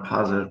respond in a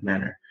positive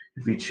manner,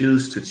 if you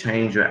choose to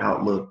change your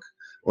outlook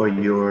or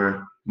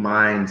your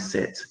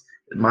mindset,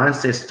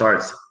 mindset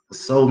starts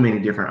so many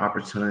different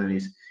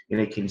opportunities,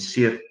 and it can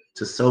shift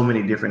to so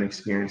many different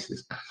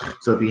experiences.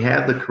 So if you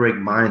have the correct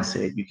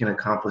mindset, you can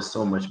accomplish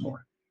so much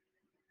more.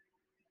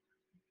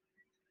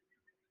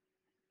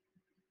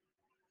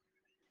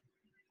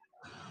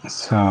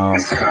 So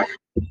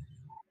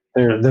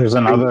there's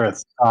another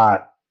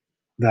thought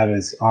that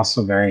is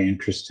also very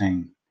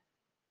interesting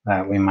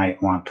that we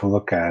might want to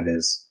look at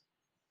is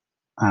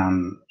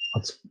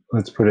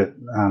let's put it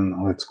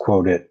let's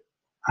quote it.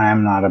 I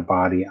am not a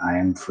body, I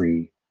am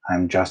free. I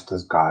am just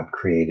as God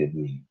created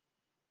me,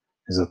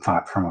 is a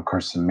thought from A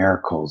Course in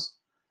Miracles.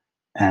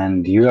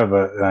 And you have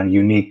a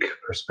unique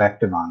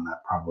perspective on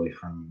that, probably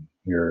from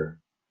your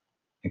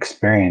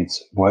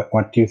experience.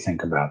 What do you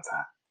think about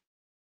that?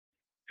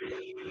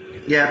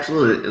 Yeah,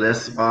 absolutely.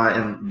 That's why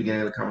in the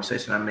beginning of the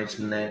conversation I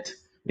mentioned that,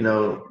 you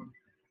know,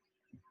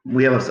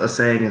 we have a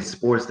saying in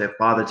sports that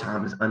father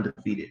time is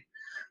undefeated.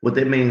 What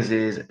that means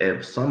is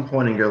at some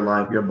point in your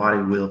life, your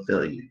body will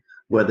fail you,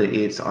 whether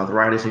it's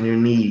arthritis in your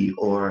knee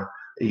or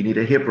you need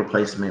a hip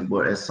replacement,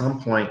 but at some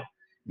point,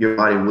 your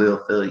body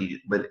will fail you.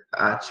 But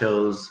I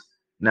chose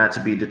not to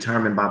be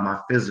determined by my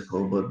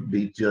physical, but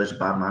be judged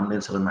by my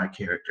mental and my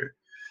character.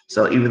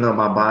 So even though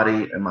my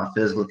body and my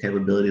physical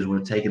capabilities were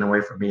taken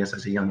away from me at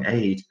such a young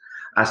age,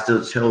 I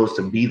still chose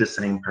to be the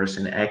same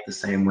person, act the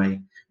same way,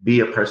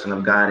 be a person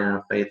of God and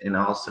of faith, and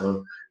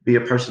also be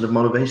a person of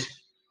motivation.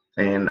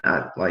 And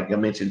I, like I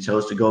mentioned,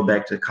 chose to go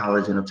back to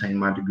college and obtain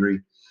my degree.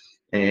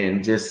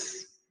 And just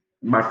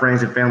my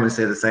friends and family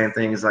say the same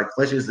thing. It's like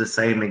Fletcher is the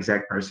same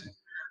exact person.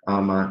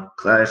 I'm a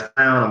class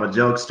clown. I'm a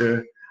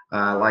jokester.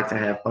 I like to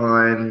have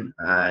fun.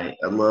 I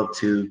love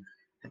to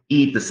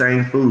eat the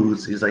same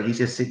foods. He's like he's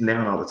just sitting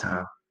down all the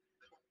time.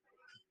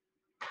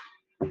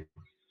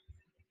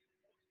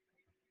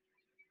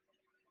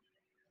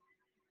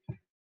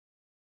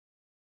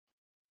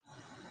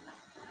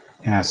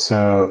 Yeah,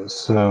 so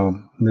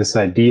this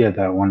idea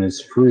that one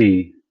is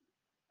free,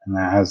 and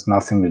that has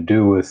nothing to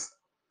do with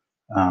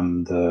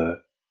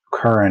the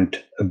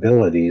current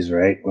abilities,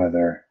 right?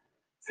 Whether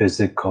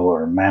physical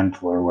or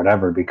mental or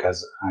whatever,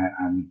 because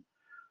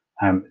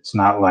it's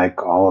not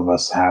like all of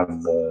us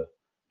have the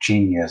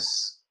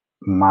genius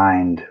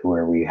mind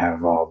where we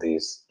have all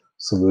these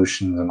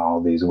solutions and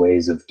all these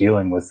ways of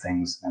dealing with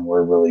things and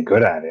we're really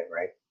good at it,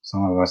 right?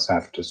 Some of us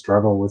have to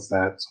struggle with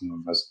that. Some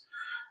of us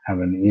have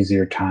an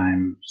easier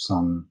time.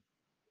 Some,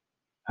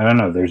 I don't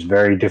know, there's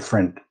very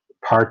different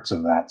parts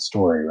of that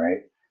story,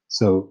 right?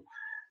 So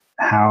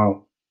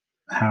how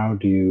how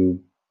do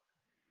you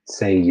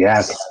say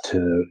yes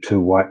to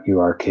what you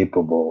are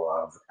capable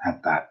of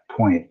at that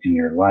point in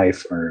your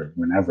life or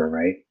whenever,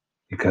 right?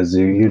 Because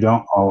you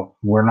don't all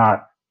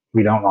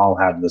we don't all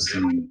have the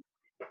same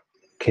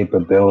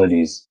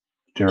capabilities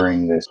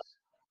during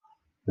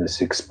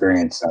this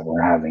experience that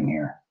we're having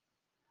here.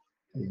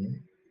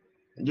 Mhm.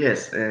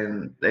 Yes,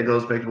 and that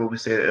goes back to what we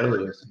said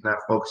earlier. It's not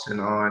focusing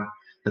on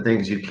the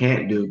things you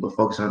can't do, but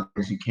focus on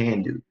things you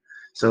can do.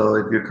 So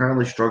if you're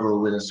currently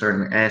struggling with a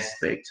certain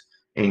aspect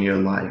in your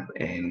life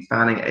and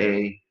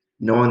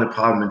knowing the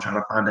problem and trying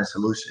to find a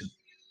solution,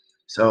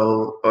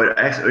 so, or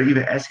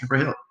even asking for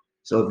help.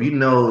 So, if you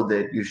know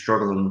that you're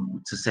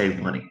struggling to save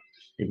money,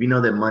 if you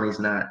know that money's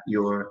not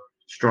your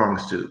strong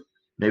suit,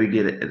 maybe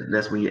get it.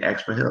 That's when you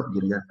ask for help.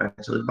 Get a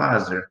financial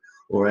advisor,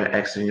 or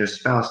asking your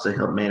spouse to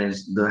help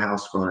manage the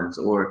house funds,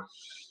 or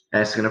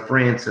asking a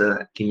friend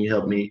to, can you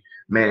help me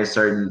manage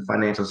certain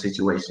financial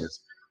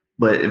situations?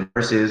 But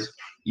versus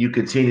you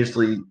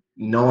continuously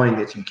knowing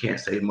that you can't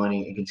save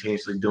money and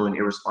continuously doing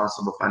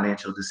irresponsible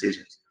financial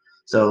decisions.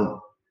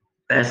 So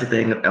that's the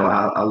thing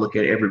I look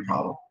at every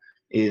problem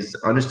is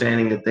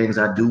understanding the things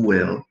I do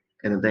well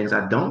and the things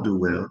I don't do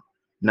well,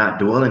 not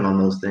dwelling on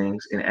those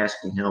things and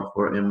asking help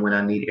for and when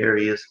I need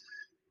areas.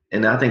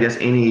 And I think that's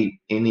any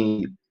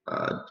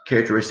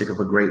characteristic of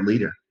a great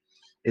leader.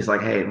 It's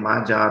like, hey,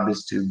 my job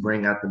is to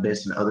bring out the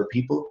best in other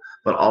people,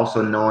 but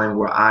also knowing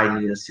where I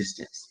need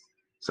assistance.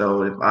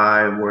 So if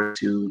I were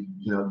to,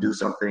 do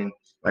something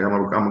like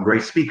I'm a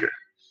great speaker,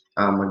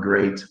 I'm a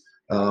great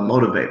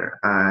motivator.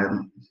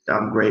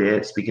 I'm great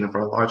at speaking in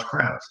front of large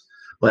crowds,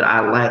 but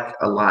I lack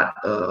a lot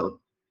of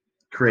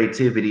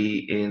creativity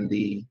in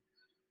the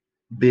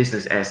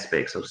business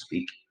aspect, so to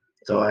speak.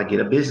 So I get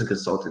a business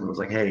consultant. I was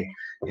like, hey,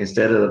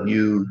 instead of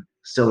you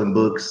selling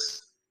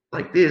books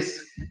like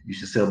this, you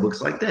should sell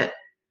books like that.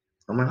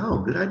 I'm like, oh,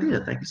 good idea.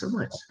 Thank you so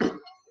much.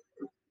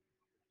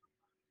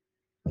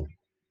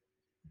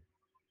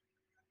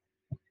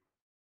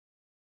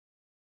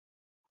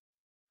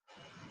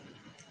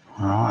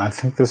 Well, I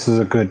think this is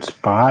a good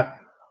spot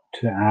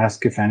to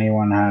ask if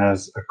anyone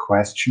has a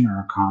question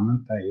or a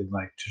comment that you'd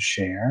like to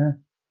share,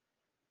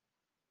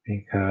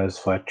 because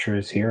Fletcher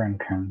is here and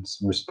can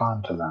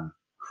respond to them.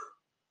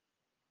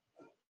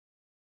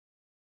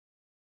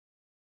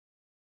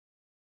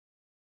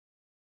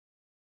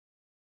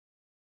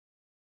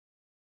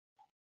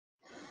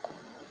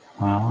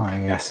 Well, I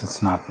guess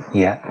it's not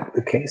yet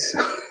the case.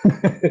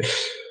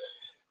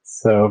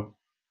 So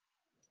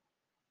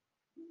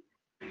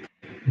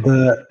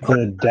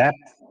the depth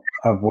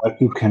of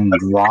what you can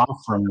draw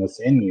from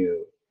within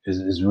you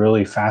is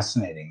really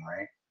fascinating,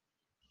 right?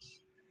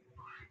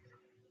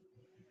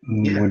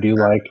 Yeah, Would you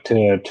like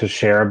to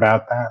share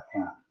about that?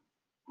 Yeah.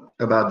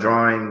 about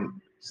drawing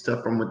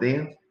stuff from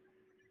within.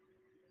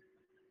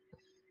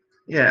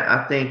 Yeah,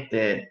 I think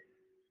that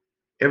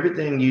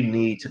everything you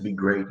need to be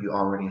great, you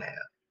already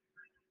have.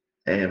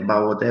 And by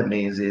what that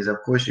means is, of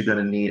course, you're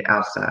going to need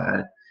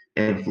outside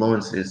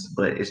influences,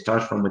 but it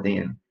starts from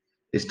within.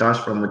 It starts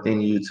from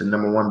within you to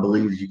number one,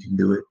 believe you can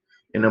do it.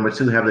 And number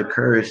two, have the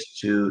courage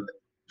to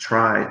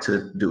try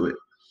to do it.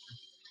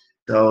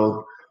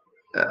 So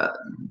uh,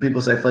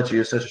 people say, Fletcher,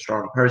 you're such a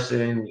strong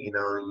person. You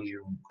know,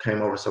 you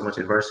came over so much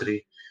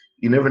adversity.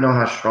 You never know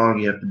how strong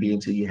you have to be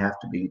until you have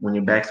to be. When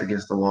your back's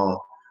against the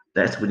wall,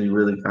 that's when you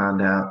really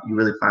find out. You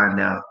really find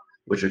out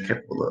what you're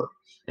capable of.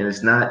 And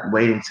it's not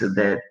waiting till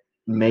that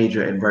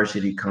major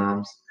adversity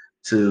comes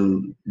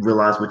to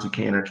realize what you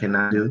can or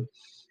cannot do.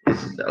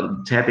 It's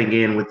tapping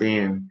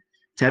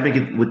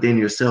it within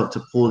yourself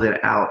to pull that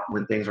out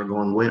when things are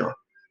going well,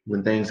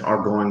 when things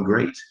are going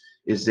great.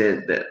 Is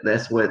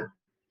that's what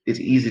it's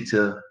easy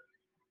to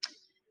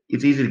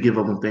it's easy to give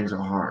up when things are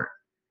hard,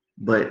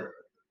 but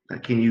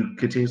can you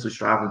continuously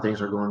strive when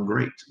things are going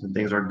great, when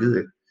things are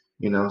good?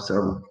 You know,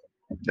 so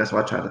that's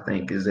what I try to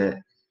think is that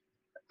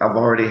I've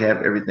already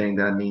have everything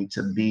that I need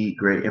to be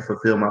great and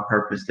fulfill my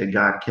purpose that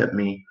God kept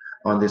me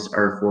on this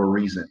earth for a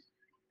reason.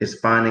 It's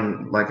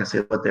finding, like I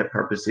said, what that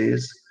purpose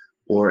is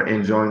or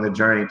enjoying the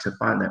journey to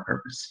find that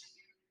purpose.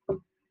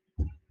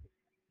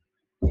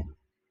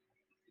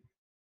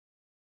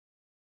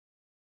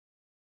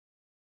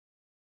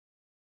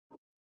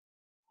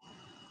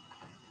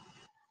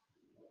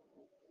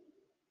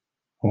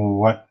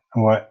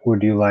 What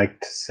would you like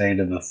to say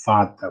to the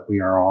thought that we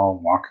are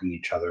all walking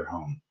each other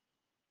home?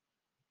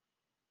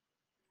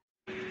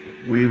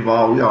 We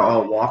are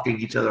all walking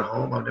each other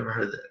home. I've never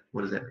heard that.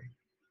 What does that mean?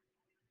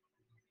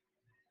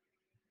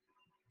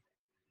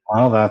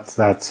 Well, that's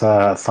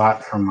a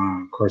thought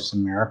from Course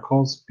in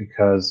Miracles,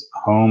 because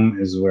home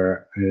is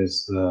where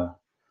is the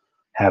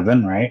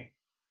heaven, right?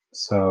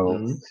 So,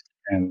 Mm-hmm.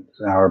 and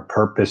our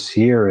purpose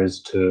here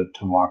is to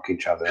walk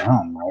each other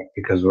home, right?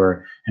 Because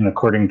we're, and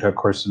according to A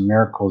Course in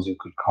Miracles, you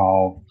could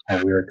call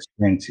what we're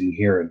experiencing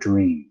here a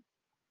dream,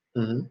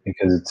 Mm-hmm.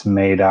 because it's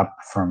made up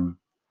from,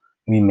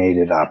 we made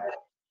it up.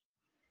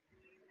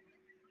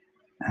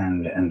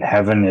 And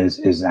heaven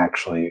is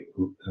actually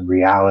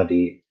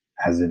reality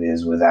as it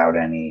is, without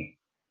any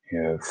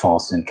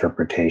false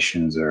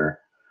interpretations or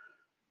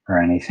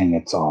anything.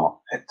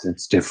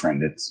 It's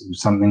different. It's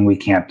something we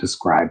can't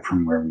describe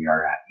from where we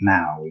are at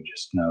now. We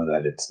just know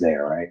that it's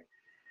there, right?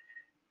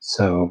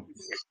 So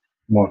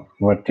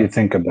what do you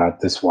think about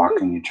this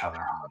walking each other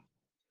home?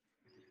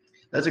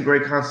 That's a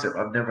great concept.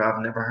 I've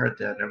never heard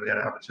that. I've never got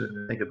an opportunity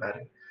to think about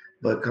it.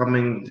 But I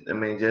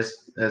mean,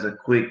 just as a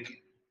quick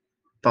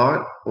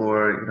thought,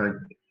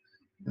 or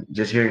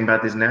just hearing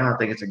about this now, I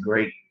think it's a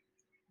great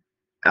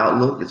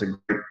outlook. It's a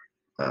great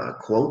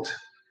quote.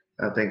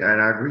 I think,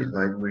 and I agree.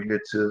 Like we're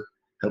here to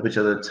help each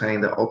other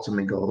attain the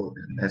ultimate goal,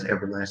 and that's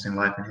everlasting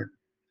life in Him.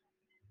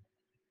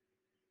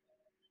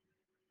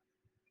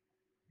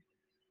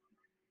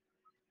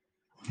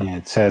 Yeah,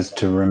 it says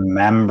to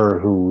remember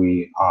who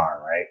we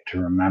are, right?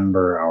 To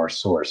remember our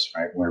source,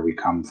 right? Where we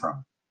come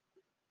from,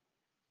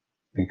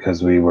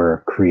 because we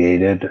were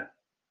created,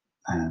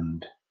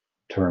 and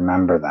to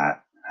remember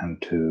that and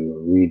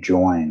to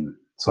rejoin.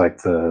 It's like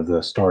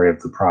the story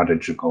of the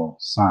prodigal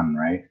son,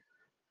 right?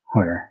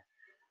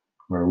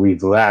 Where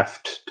we've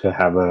left to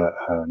have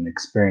an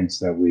experience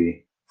that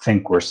we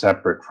think we're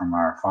separate from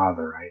our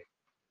father, right?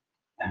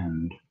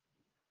 And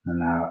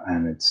now,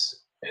 and it's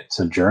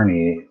a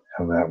journey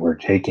that we're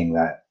taking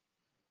that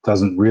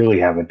doesn't really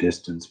have a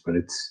distance, but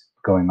it's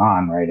going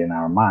on right in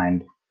our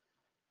mind,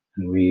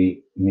 and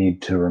we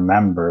need to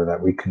remember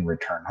that we can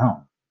return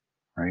home,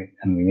 right?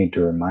 And we need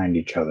to remind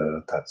each other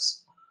that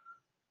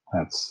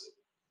that's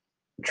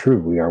true.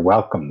 We are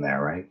welcome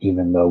there, right?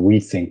 Even though we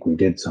think we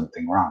did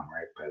something wrong,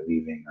 right, by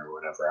leaving or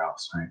whatever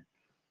else, right?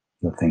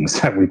 The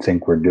things that we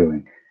think we're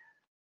doing.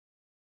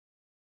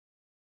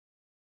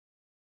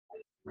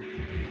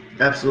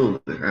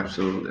 Absolutely,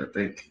 absolutely. I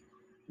think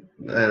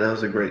that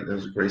was a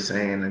great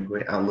saying, a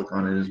great outlook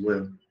on it as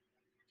well.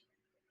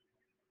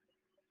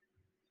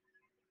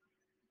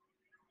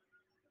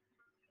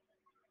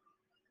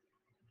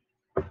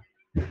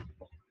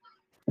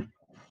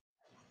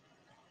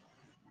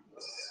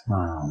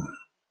 Um,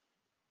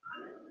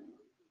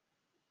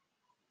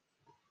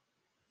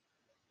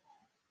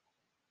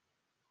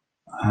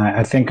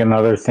 I think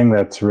another thing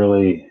that's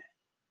really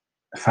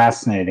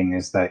fascinating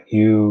is that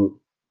you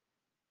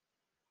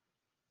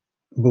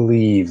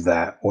believe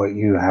that what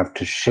you have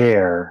to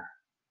share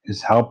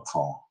is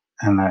helpful.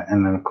 And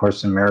then, of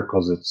course, in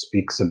Miracles, it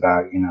speaks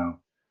about,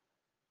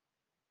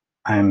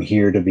 I'm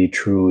here to be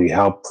truly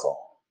helpful.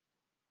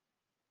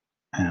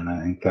 And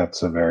I think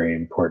that's a very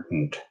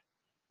important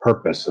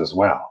purpose as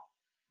well,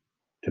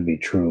 to be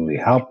truly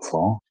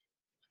helpful.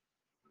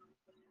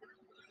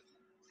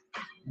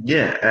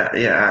 Yeah,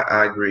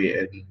 I agree.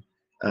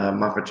 And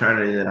my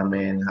fraternity that I'm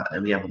in,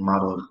 we have a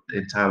motto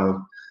entitled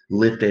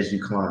 "Lift as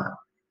you climb."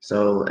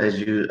 So as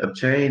you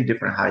obtain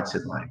different heights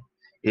in life,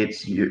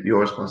 it's your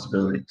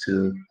responsibility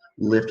to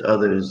lift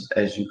others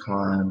as you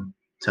climb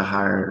to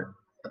higher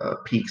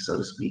peaks, so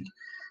to speak.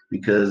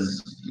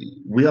 Because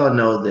we all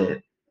know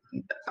that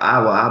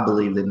I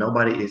believe that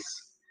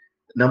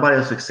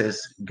nobody's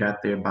success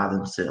got there by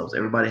themselves.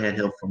 Everybody had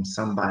help from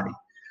somebody.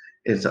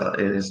 It's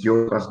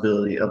your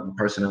responsibility of a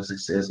person of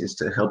success is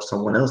to help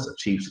someone else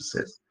achieve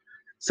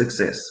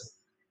success.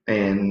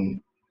 And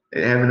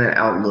having that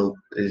outlook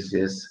is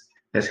just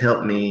has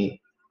helped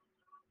me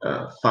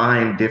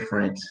find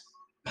different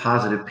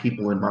positive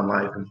people in my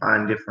life and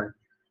find different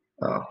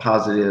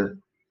positive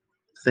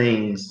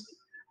things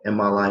in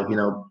my life. You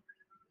know,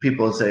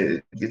 people say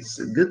it's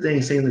a good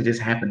thing seem to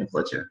just happen to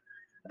Fletcher.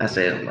 I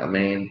said, I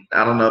mean,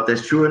 I don't know if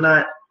that's true or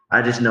not.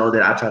 I just know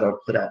that I try to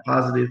put out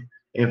positive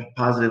and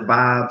positive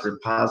vibes and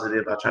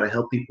positive. I try to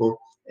help people,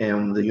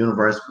 and the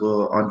universe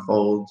will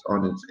unfold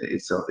on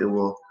itself. It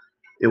will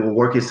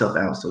work itself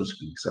out, so to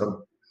speak.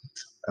 So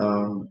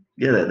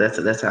yeah,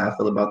 that's how I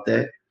feel about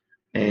that.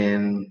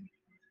 And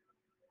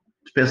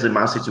especially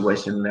my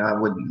situation,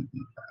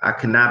 I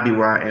could not be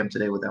where I am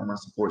today without my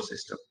support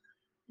system.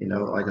 You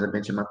know, like as I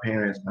mentioned, my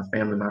parents, my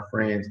family, my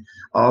friends,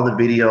 all the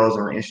videos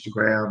on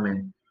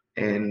Instagram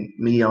and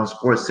me on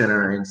Sports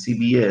Center and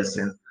CBS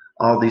and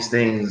all these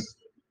things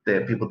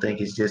that people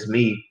think is just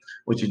me.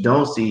 What you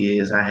don't see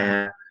is I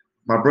have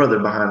my brother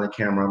behind the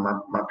camera,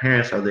 my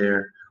parents are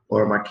there,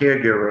 or my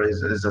caregiver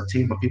is a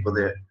team of people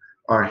that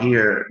are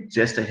here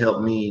just to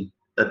help me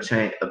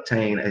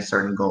obtain a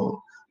certain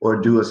goal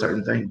or do a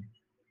certain thing.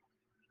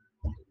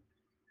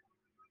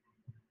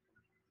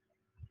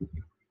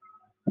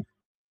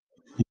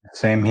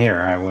 Same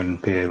here. I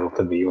wouldn't be able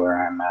to be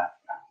where I'm at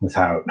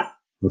without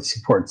the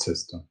support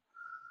system.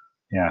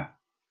 Yeah,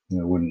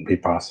 it wouldn't be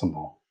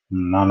possible.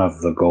 None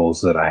of the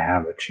goals that I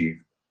have achieved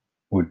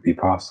would be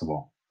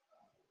possible.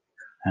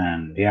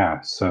 And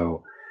yeah,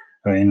 so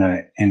in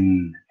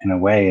a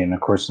way, in A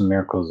Course in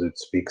Miracles, it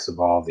speaks of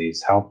all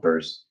these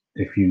helpers.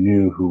 If you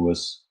knew who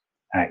was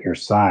at your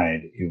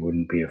side, you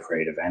wouldn't be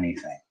afraid of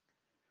anything.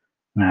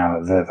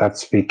 Now,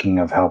 that's speaking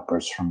of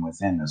helpers from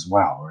within as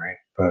well, right?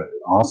 But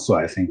also,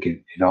 I think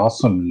it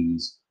also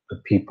means the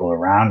people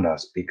around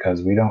us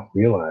because we don't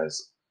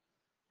realize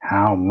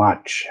how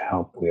much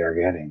help we are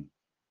getting.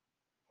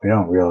 We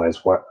don't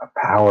realize what a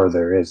power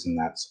there is in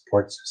that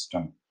support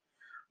system,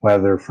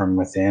 whether from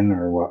within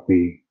or what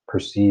we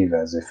perceive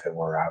as if it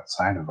were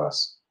outside of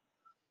us.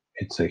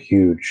 It's a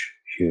huge,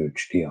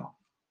 huge deal.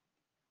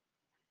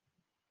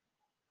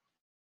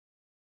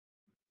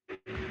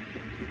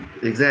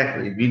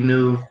 Exactly. If you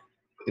knew,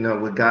 you know,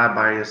 with God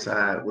by your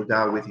side, with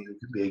God with you, who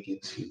could be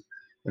against you?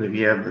 And if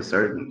you have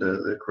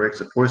the correct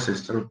support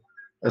system,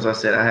 as I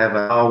said,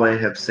 I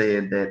always have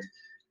said that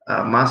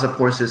my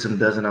support system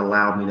doesn't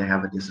allow me to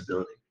have a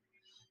disability.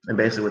 And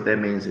basically, what that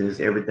means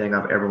is everything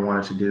I've ever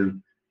wanted to do,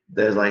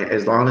 there's like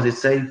as long as it's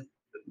safe,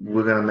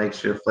 we're gonna make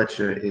sure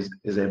Fletcher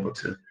is able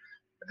to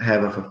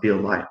have a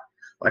fulfilled life.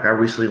 Like I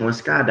recently went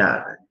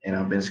skydiving and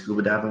I've been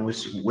scuba diving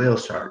with whale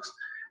sharks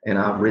and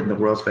I've ridden the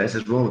world's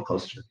fastest roller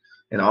coaster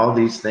and all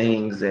these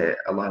things that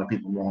a lot of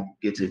people won't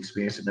get to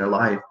experience in their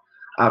life.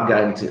 I've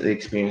gotten to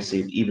experience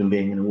it even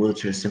being in a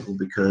wheelchair simply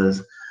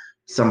because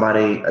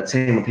a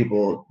team of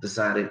people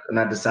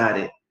not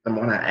decided,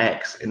 number one, I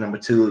asked, and number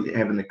two,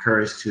 having the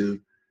courage to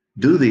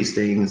do these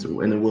things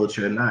in the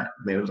wheelchair or not.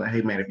 They was like,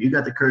 hey man, if you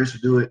got the courage to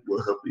do it,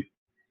 we'll help you.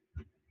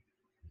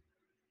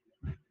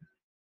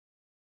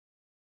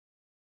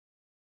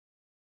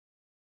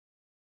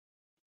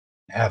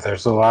 Yeah,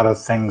 there's a lot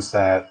of things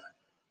that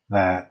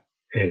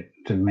it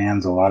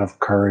demands a lot of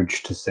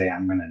courage to say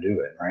I'm going to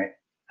do it, right?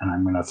 And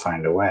I'm going to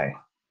find a way.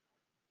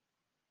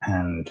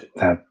 And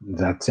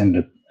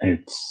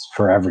it's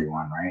for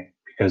everyone, right?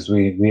 Because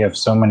we have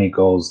so many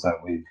goals that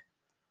we've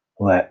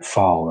let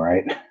fall,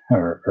 right?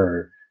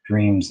 Or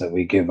dreams that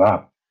we give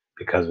up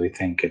because we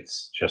think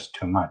it's just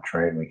too much,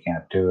 right? We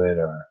can't do it,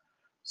 or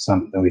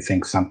something we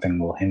think something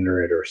will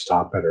hinder it or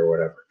stop it or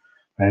whatever.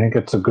 I think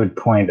it's a good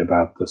point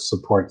about the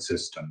support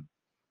system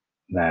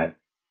that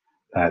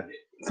that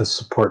the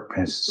support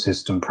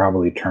system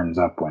probably turns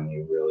up when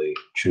you really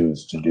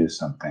choose to do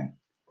something.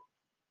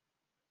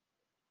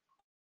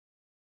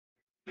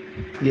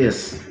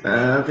 Yes,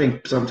 I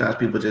think sometimes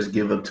people just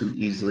give up too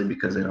easily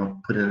because they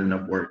don't put in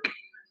enough work.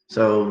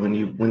 So when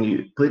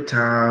you put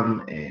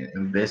time and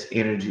invest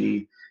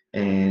energy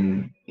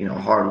and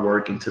hard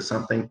work into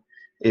something,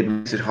 it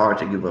makes it hard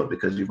to give up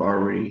because you've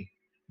already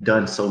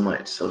done so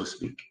much, so to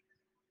speak.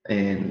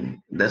 And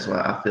that's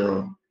why I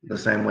feel the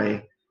same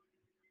way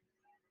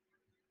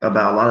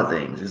about a lot of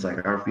things. It's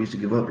like I refuse to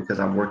give up because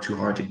I've worked too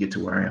hard to get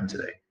to where I am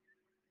today.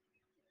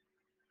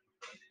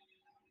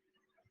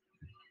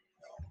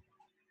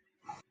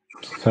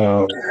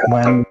 So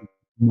when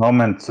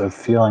moments of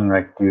feeling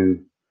like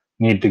you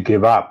need to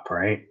give up,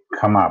 right,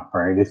 come up,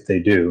 right? If they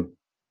do,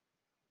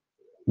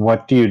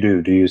 what do you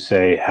do? Do you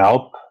say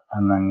help,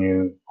 and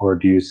then or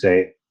do you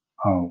say,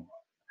 oh,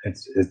 it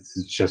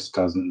just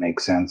doesn't make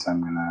sense.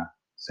 I'm gonna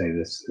say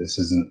this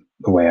isn't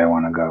the way I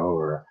want to go,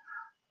 or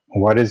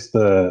what is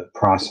the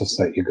process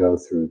that you go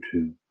through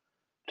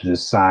to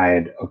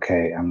decide,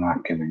 okay, I'm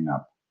not giving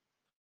up?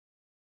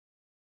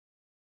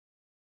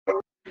 I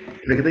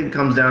think it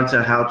comes down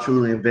to how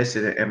truly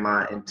invested am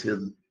I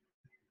into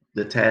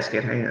the task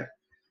at hand.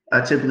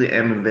 I typically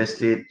am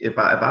invested. If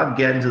I've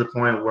gotten to the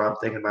point where I'm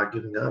thinking about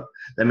giving up,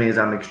 that means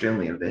I'm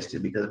extremely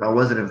invested. Because if I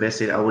wasn't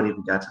invested, I wouldn't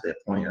even got to that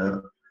point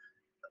of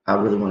I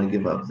really want to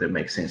give up. If that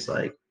makes sense.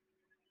 Like,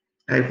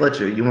 hey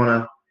Fletcher, you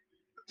want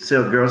to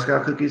sell Girl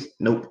Scout cookies?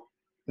 Nope.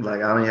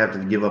 Like I don't even have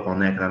to give up on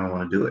that because I don't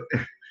want to do it.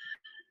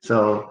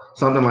 So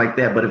something like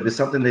that. But if it's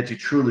something that you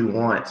truly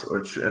want or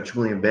are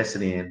truly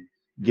invested in,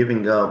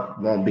 giving up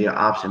won't be an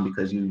option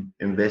because you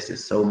invested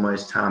so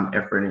much time,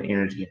 effort, and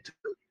energy into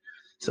it.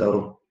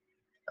 So,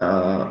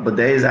 but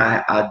days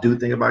I do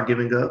think about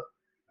giving up.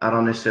 I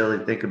don't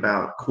necessarily think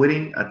about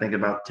quitting. I think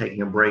about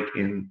taking a break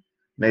and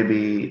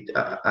maybe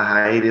a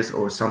hiatus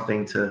or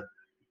something to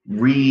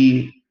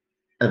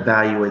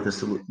re-evaluate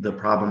the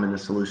problem and the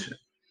solution.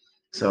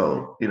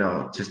 So,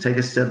 just take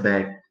a step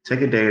back,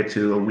 take a day or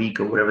two, a week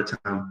or whatever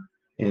time,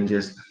 and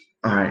just,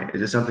 all right,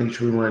 is this something you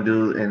truly want to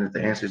do? And if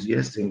the answer is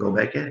yes, then go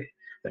back at it.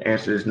 The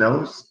answer is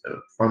no,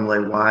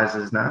 formulate why is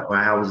it not, or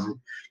how is it,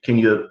 can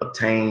you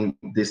obtain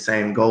this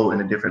same goal in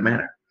a different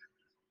manner?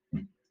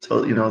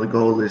 So, the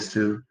goal is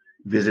to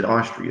visit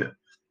Austria.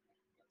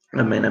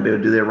 I may not be able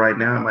to do that right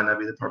now. It might not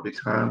be the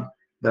perfect time,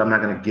 but I'm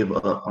not going to give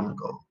up on the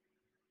goal.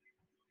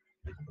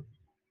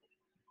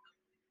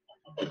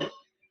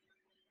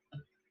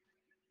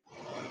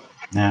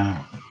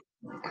 Yeah.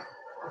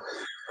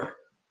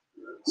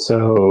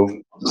 So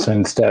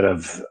instead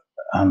of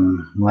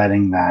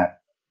letting that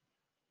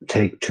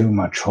take too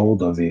much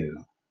hold of you,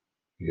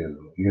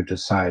 you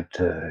decide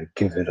to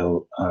give it a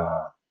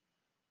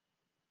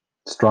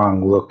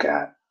strong look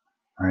at,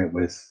 right?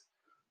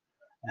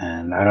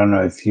 And I don't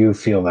know if you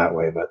feel that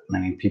way, but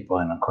many people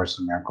in A Course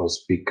in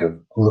Miracles speak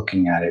of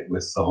looking at it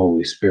with the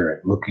Holy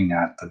Spirit, looking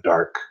at the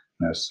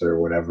darkness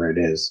or whatever it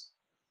is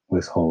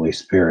with Holy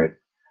Spirit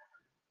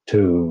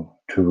to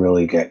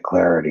really get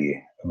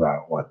clarity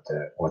about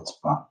what's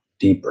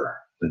deeper,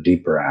 the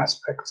deeper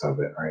aspects of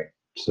it, right?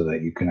 So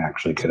that you can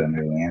actually get a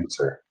new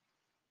answer.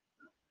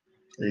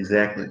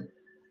 Exactly.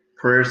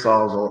 Prayer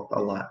solves a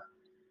lot.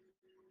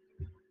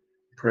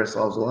 Prayer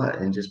solves a lot,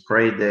 and just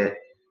pray that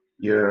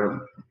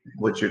your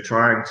what you're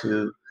trying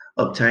to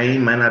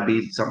obtain might not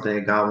be something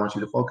that God wants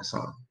you to focus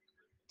on.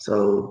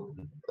 So,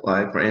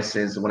 like for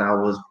instance, when I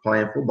was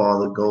playing football,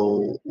 the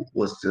goal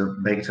was to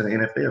make it to the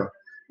NFL,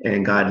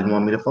 and God didn't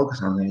want me to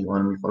focus on that. He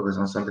wanted me to focus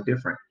on something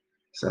different.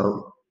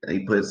 So He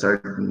put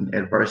certain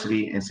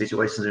adversity and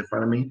situations in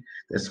front of me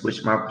that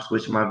switched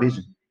my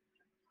vision.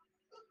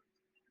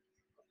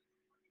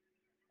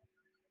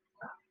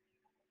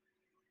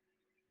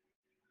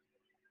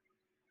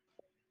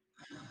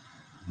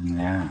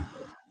 Yeah.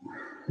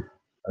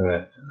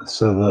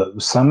 So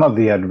some of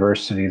the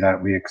adversity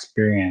that we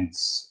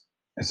experience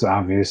is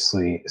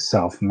obviously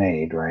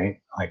self-made, right?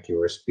 Like you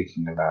were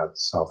speaking about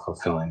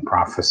self-fulfilling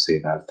prophecy,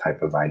 that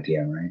type of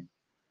idea, right?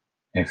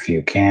 If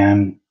you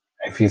can,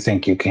 if you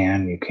think you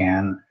can, you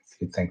can.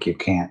 If you think you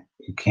can't,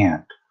 you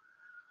can't.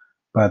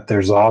 But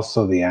there's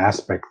also the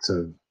aspects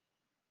of,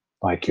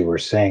 like you were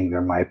saying,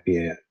 there might be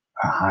a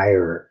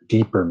higher,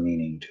 deeper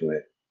meaning to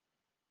it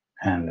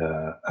and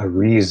a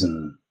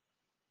reason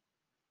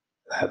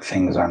that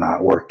things are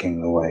not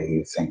working the way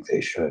you think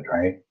they should,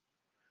 right?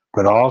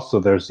 But also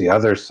there's the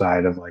other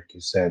side of, like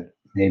you said,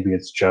 maybe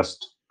it's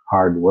just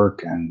hard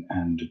work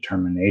and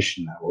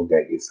determination that will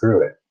get you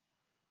through it,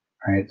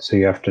 right? So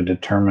you have to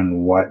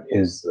determine what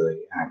is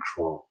the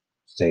actual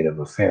state of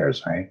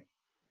affairs, right?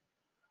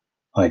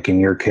 Like in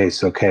your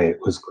case, okay, it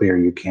was clear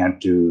you can't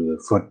do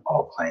the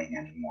football playing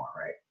anymore,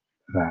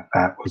 right?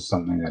 That was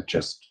something that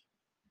just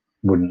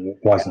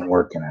wasn't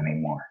working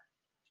anymore.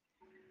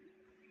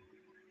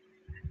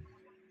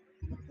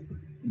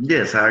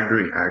 Yes, I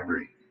agree. I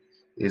agree.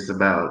 It's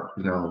about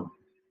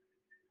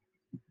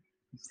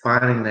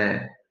finding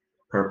that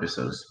purpose,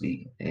 so to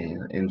speak,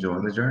 and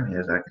enjoying the journey,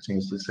 as I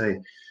continue to say.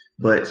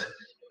 But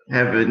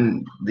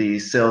having the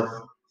self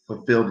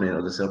fulfillment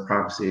or the self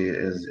prophecy,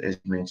 as you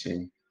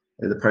mentioned,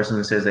 the person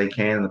who says they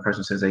can and the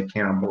person who says they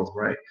can are both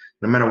right.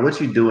 No matter what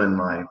you do in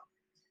life,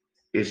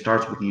 it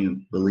starts with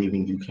you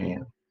believing you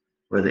can,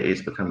 whether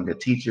it's becoming a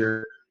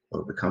teacher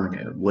or becoming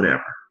a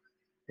whatever,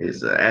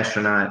 is an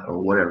astronaut or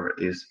whatever.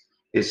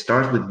 It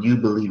starts with you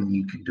believing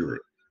you can do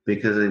it.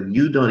 Because if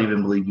you don't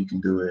even believe you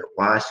can do it,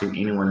 why should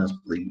anyone else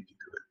believe you can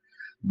do it?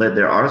 But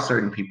there are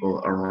certain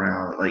people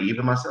around, like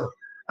even myself.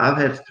 I've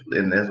had,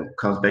 and that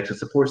comes back to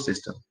support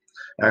system.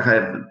 I've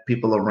had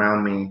people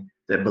around me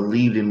that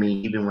believed in me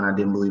even when I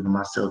didn't believe in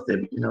myself.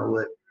 That you know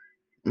what,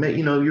 man,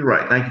 you're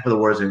right. Thank you for the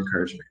words of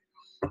encouragement.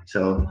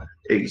 So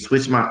it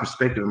switched my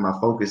perspective and my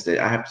focus that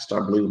I have to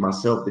start believing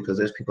myself because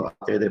there's people out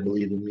there that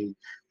believe in me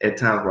at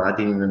times where I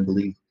didn't even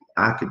believe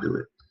I could do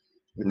it.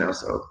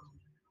 So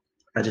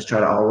I just try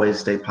to always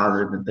stay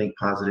positive and think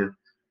positive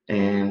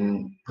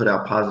and put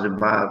out positive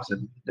vibes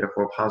and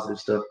therefore positive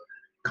stuff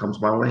comes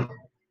my way.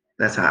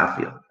 That's how I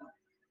feel.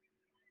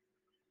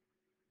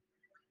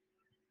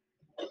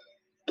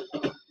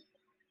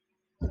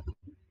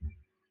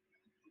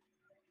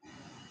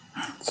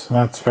 So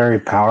that's very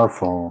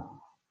powerful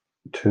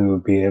to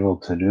be able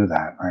to do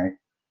that, right?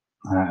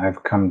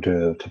 I've come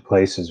to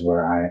places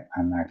where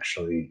I'm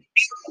actually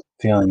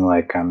feeling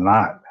like I'm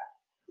not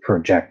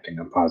projecting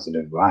a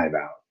positive vibe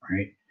out,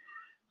 right?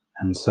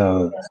 And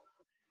so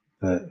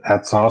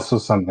that's also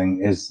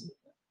something is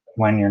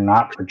when you're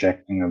not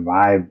projecting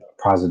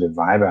a positive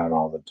vibe out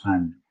all the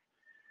time,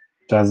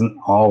 doesn't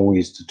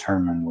always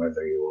determine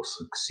whether you will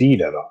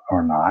succeed at all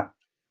or not.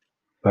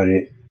 But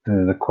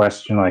the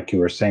question, like you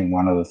were saying,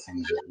 one of the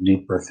things,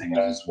 deeper things,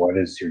 is what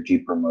is your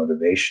deeper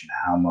motivation?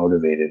 How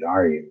motivated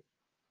are you,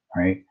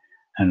 right?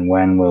 And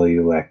when will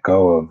you let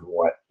go of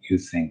what you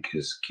think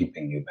is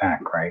keeping you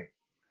back, right?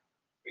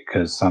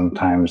 Because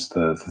sometimes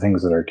the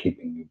things that are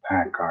keeping you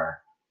back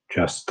are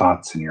just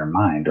thoughts in your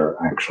mind,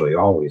 or actually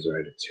always,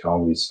 right? It's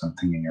always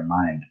something in your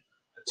mind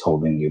that's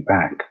holding you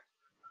back.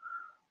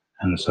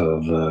 And so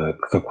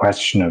the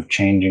question of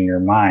changing your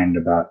mind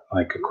about,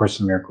 like A Course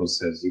in Miracles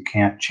says, you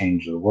can't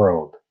change the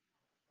world,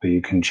 but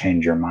you can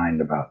change your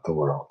mind about the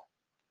world.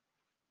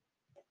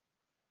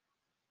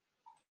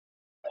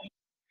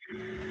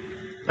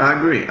 I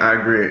agree. I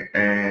agree.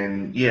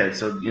 And yeah,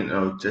 so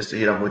just to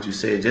hit off what you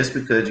said, just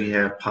because you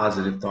have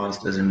positive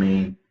thoughts doesn't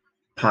mean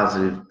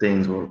positive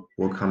things will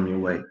come your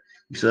way.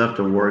 You still have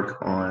to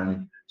work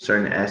on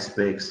certain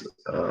aspects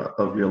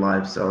of your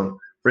life. So,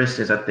 for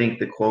instance, I think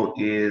the quote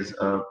is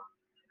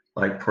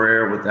like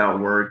prayer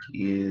without work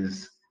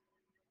is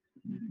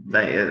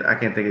like I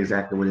can't think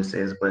exactly what it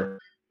says, but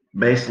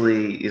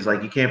basically it's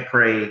like you can't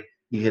pray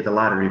you hit the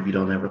lottery if you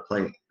don't ever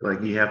play.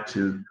 Like you have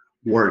to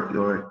work,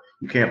 or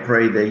you can't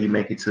pray that you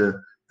make it to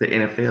the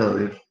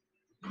NFL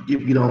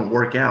if you don't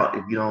work out,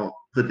 if you don't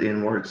put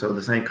in work. So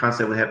the same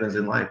concept that happens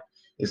in life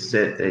is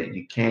said that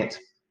you can't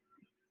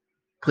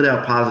put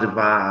out positive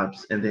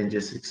vibes and then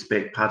just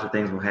expect positive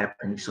things will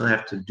happen. You still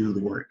have to do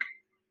the work.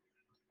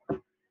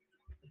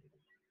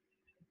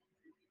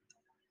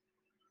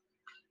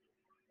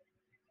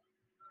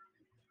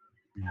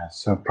 Yeah.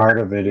 So part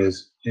of it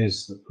is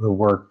the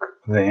work,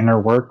 the inner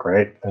work,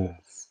 right?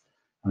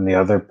 And the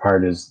other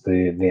part is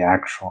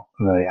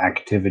the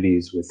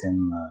activities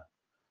within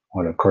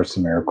what A Course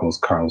in Miracles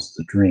calls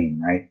the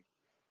dream, right?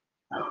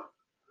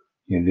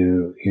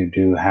 You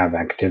do have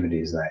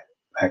activities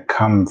that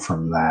come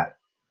from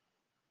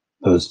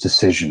those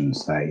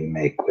decisions that you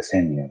make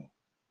within you.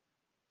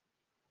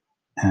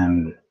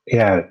 And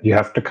yeah, you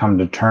have to come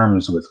to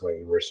terms with what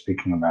you were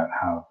speaking about,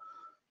 how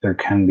there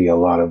can be a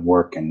lot of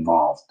work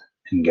involved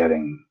in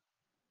getting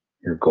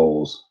your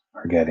goals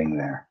or getting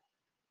there.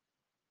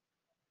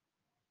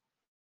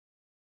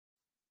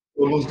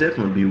 Will most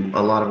definitely be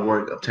a lot of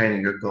work obtaining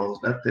your goals.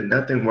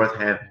 Nothing worth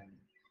having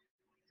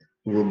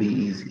will be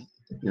easy.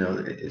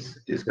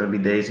 It's gonna be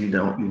days you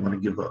want to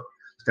give up.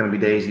 It's gonna be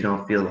days you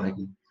don't feel like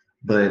it.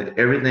 But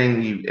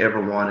everything you've ever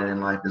wanted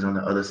in life is on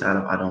the other side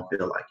of I don't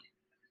feel like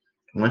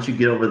it. Once you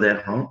get over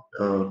that hump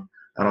of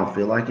I don't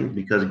feel like it,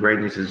 because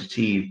greatness is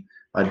achieved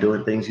by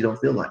doing things you don't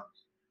feel like.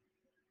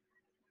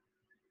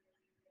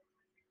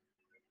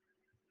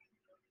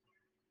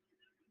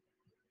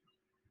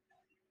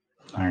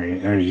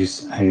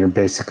 You're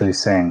basically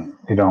saying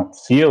you don't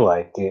feel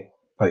like it,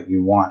 but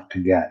you want to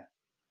get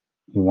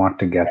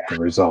the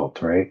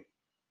result, right?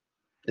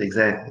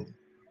 Exactly.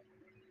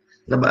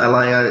 No, but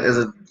as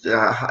a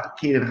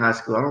kid in high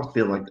school, I don't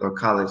feel like, or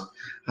college,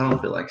 I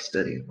don't feel like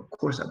studying. Of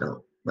course I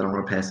don't, but I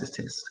want to pass this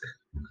test.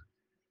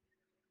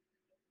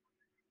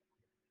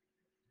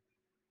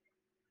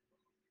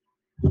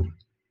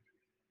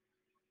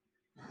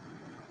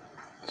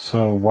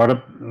 So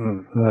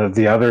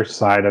the other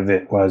side of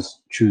it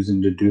was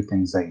choosing to do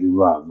things that you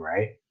love,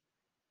 right?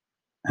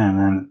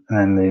 And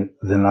then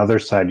the other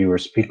side you were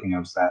speaking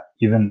of is that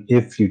even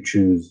if you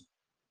choose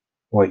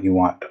what you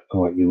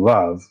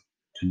love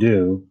to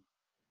do,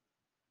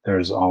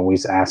 there's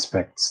always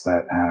aspects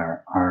that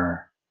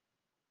are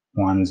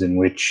ones in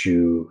which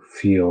you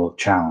feel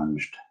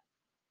challenged.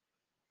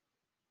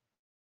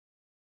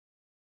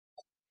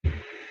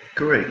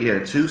 Correct.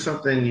 Yeah. Choose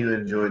something you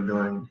enjoy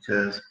doing,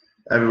 because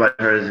everybody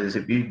heard this.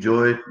 If you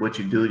enjoy what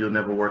you do, you'll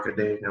never work a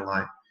day in your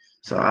life.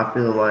 So I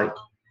feel like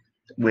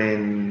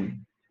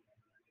when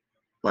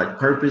like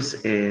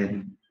purpose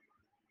and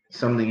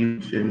something you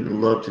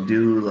love to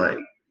do, like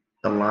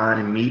align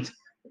and meet,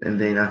 and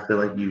then I feel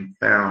like you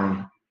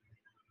found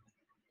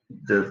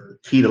the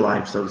key to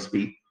life, so to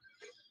speak.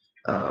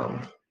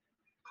 Um,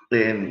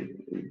 and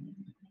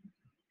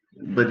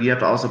but you have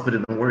to also put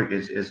in the work,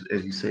 as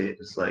you said.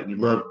 It's like you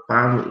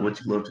find what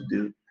you love to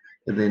do,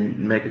 and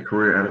then make a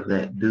career out of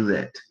that. Do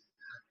that.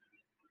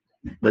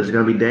 But there's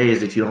gonna be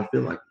days that you don't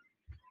feel like it.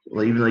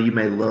 Well, even though you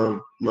may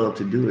love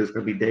to do it, it's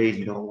gonna be days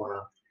you don't want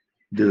to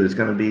do it. It's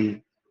gonna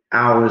be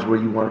hours where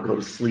you want to go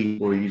to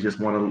sleep, or you just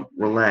want to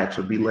relax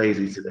or be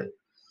lazy today.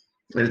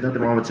 There's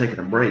nothing wrong with taking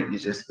a break.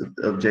 It's just the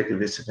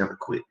objective is to never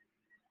quit.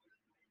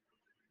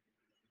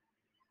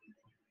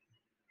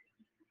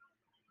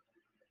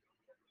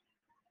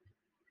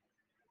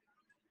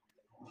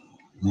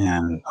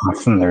 And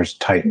often there's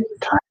tight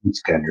time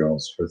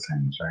schedules for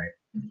things, right?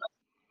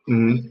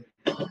 Mm-hmm.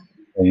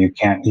 So you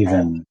can't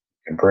even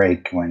a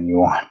break when you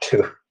want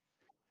to.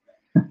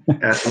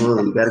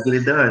 Absolutely. You got to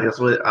get it done. That's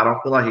what I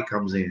don't feel like it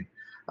comes in.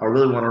 I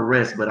really want to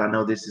rest, but I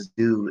know this is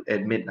due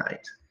at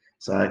midnight.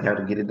 So I got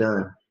to get it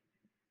done.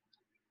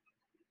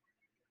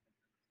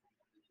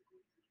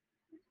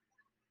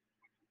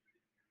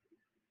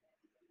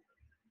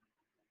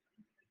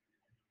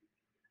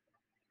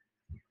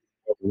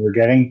 We're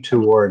getting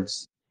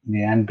towards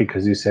the end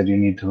because you said you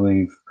need to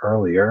leave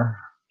earlier.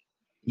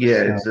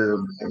 Yeah,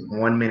 So, it's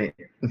 1 minute.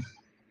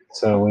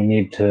 so we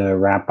need to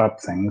wrap up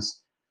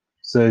things.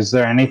 So is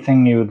there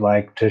anything you would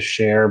like to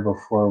share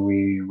before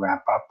we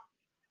wrap up?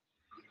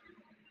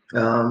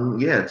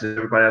 Yeah, to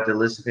everybody out there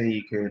listening,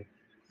 you can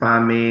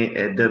find me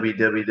at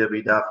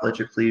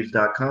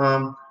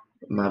www.fletchercleaves.com.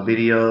 My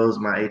videos,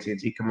 my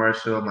AT&T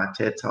commercial, my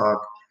TED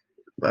Talk,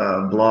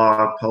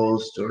 blog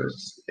post, or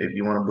if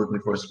you want to book me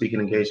for a speaking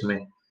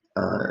engagement,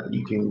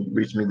 you can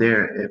reach me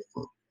there at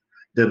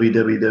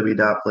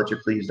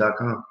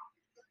www.fletchercleaves.com.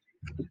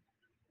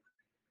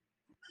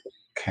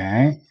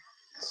 Okay.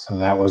 So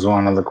that was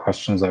one of the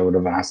questions I would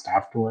have asked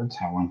afterwards,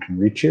 how one can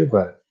reach you,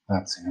 but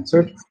that's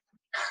answered.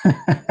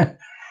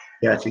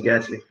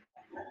 Gotcha.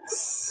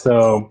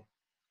 So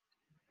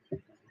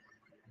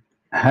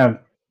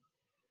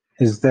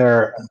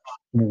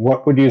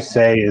what would you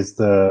say is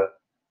the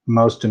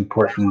most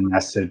important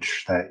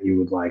message that you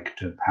would like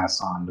to pass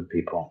on to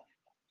people?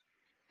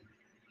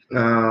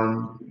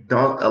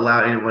 Don't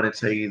allow anyone to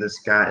tell you the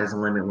sky is the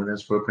limit when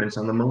there's footprints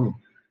on the moon.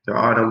 There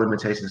are no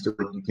limitations to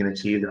what you can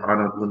achieve. There are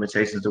no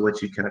limitations to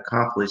what you can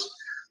accomplish.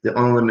 The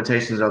only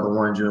limitations are the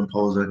ones you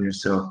impose on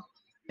yourself.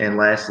 And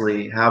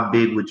lastly, how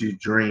big would you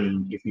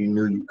dream if you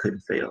knew you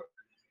couldn't fail?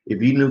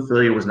 If you knew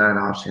failure was not an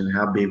option,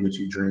 how big would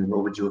you dream?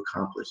 What would you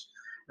accomplish?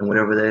 And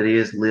whatever that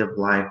is, live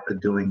life for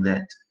doing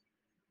that.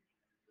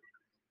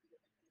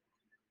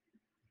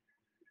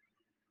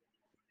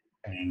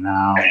 And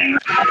now,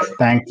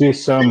 thank you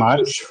so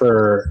much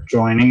for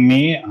joining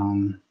me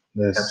on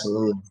this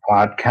Absolutely.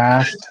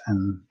 podcast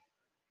and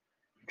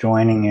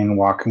joining in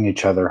walking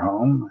each other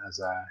home. As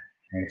I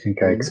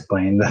think I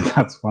explained that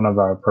that's one of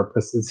our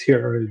purposes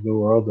here in the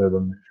world, or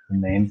the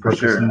main For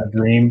purpose in sure. the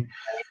dream.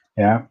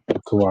 Yeah,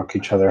 to walk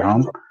each other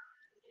home.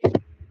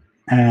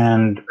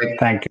 And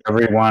thank you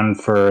everyone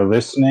for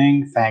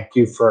listening. Thank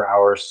you for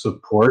our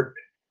support.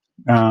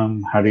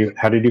 How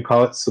did you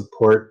call it?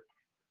 Support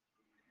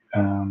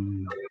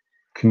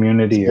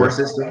community Support or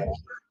system.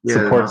 Yeah,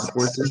 my support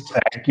support system.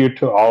 system. Thank you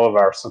to all of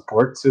our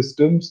support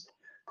systems.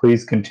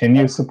 Please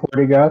continue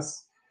supporting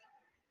us,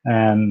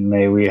 and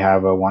may we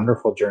have a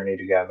wonderful journey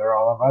together,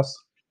 all of us.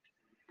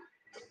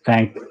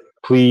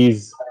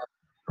 Please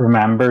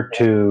remember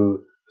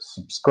to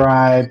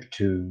subscribe,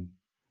 to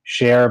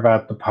share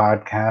about the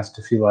podcast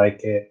if you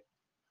like it,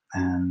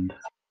 and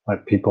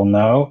let people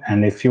know.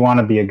 And if you want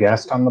to be a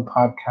guest on the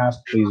podcast,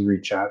 please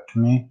reach out to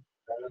me,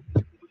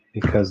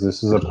 because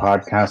this is a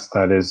podcast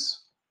that is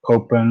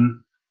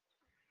open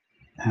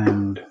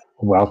and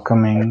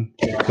welcoming.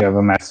 If you have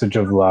a message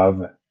of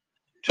love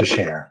to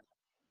share,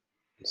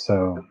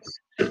 so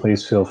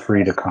please feel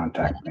free to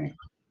contact me.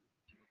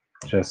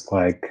 Just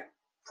like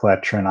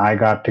Fletcher and I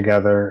got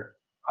together,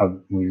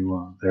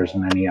 there's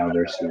many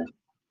others who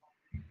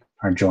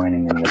are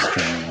joining in this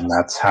journey, and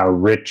that's how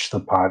rich the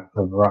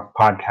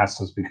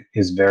podcast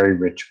is very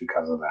rich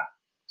because of that.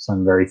 So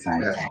I'm very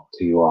thankful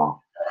to you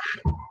all.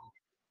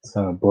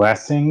 So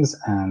blessings,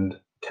 and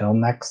till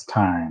next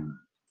time.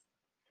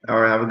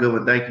 All right, have a good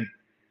one. Thank you.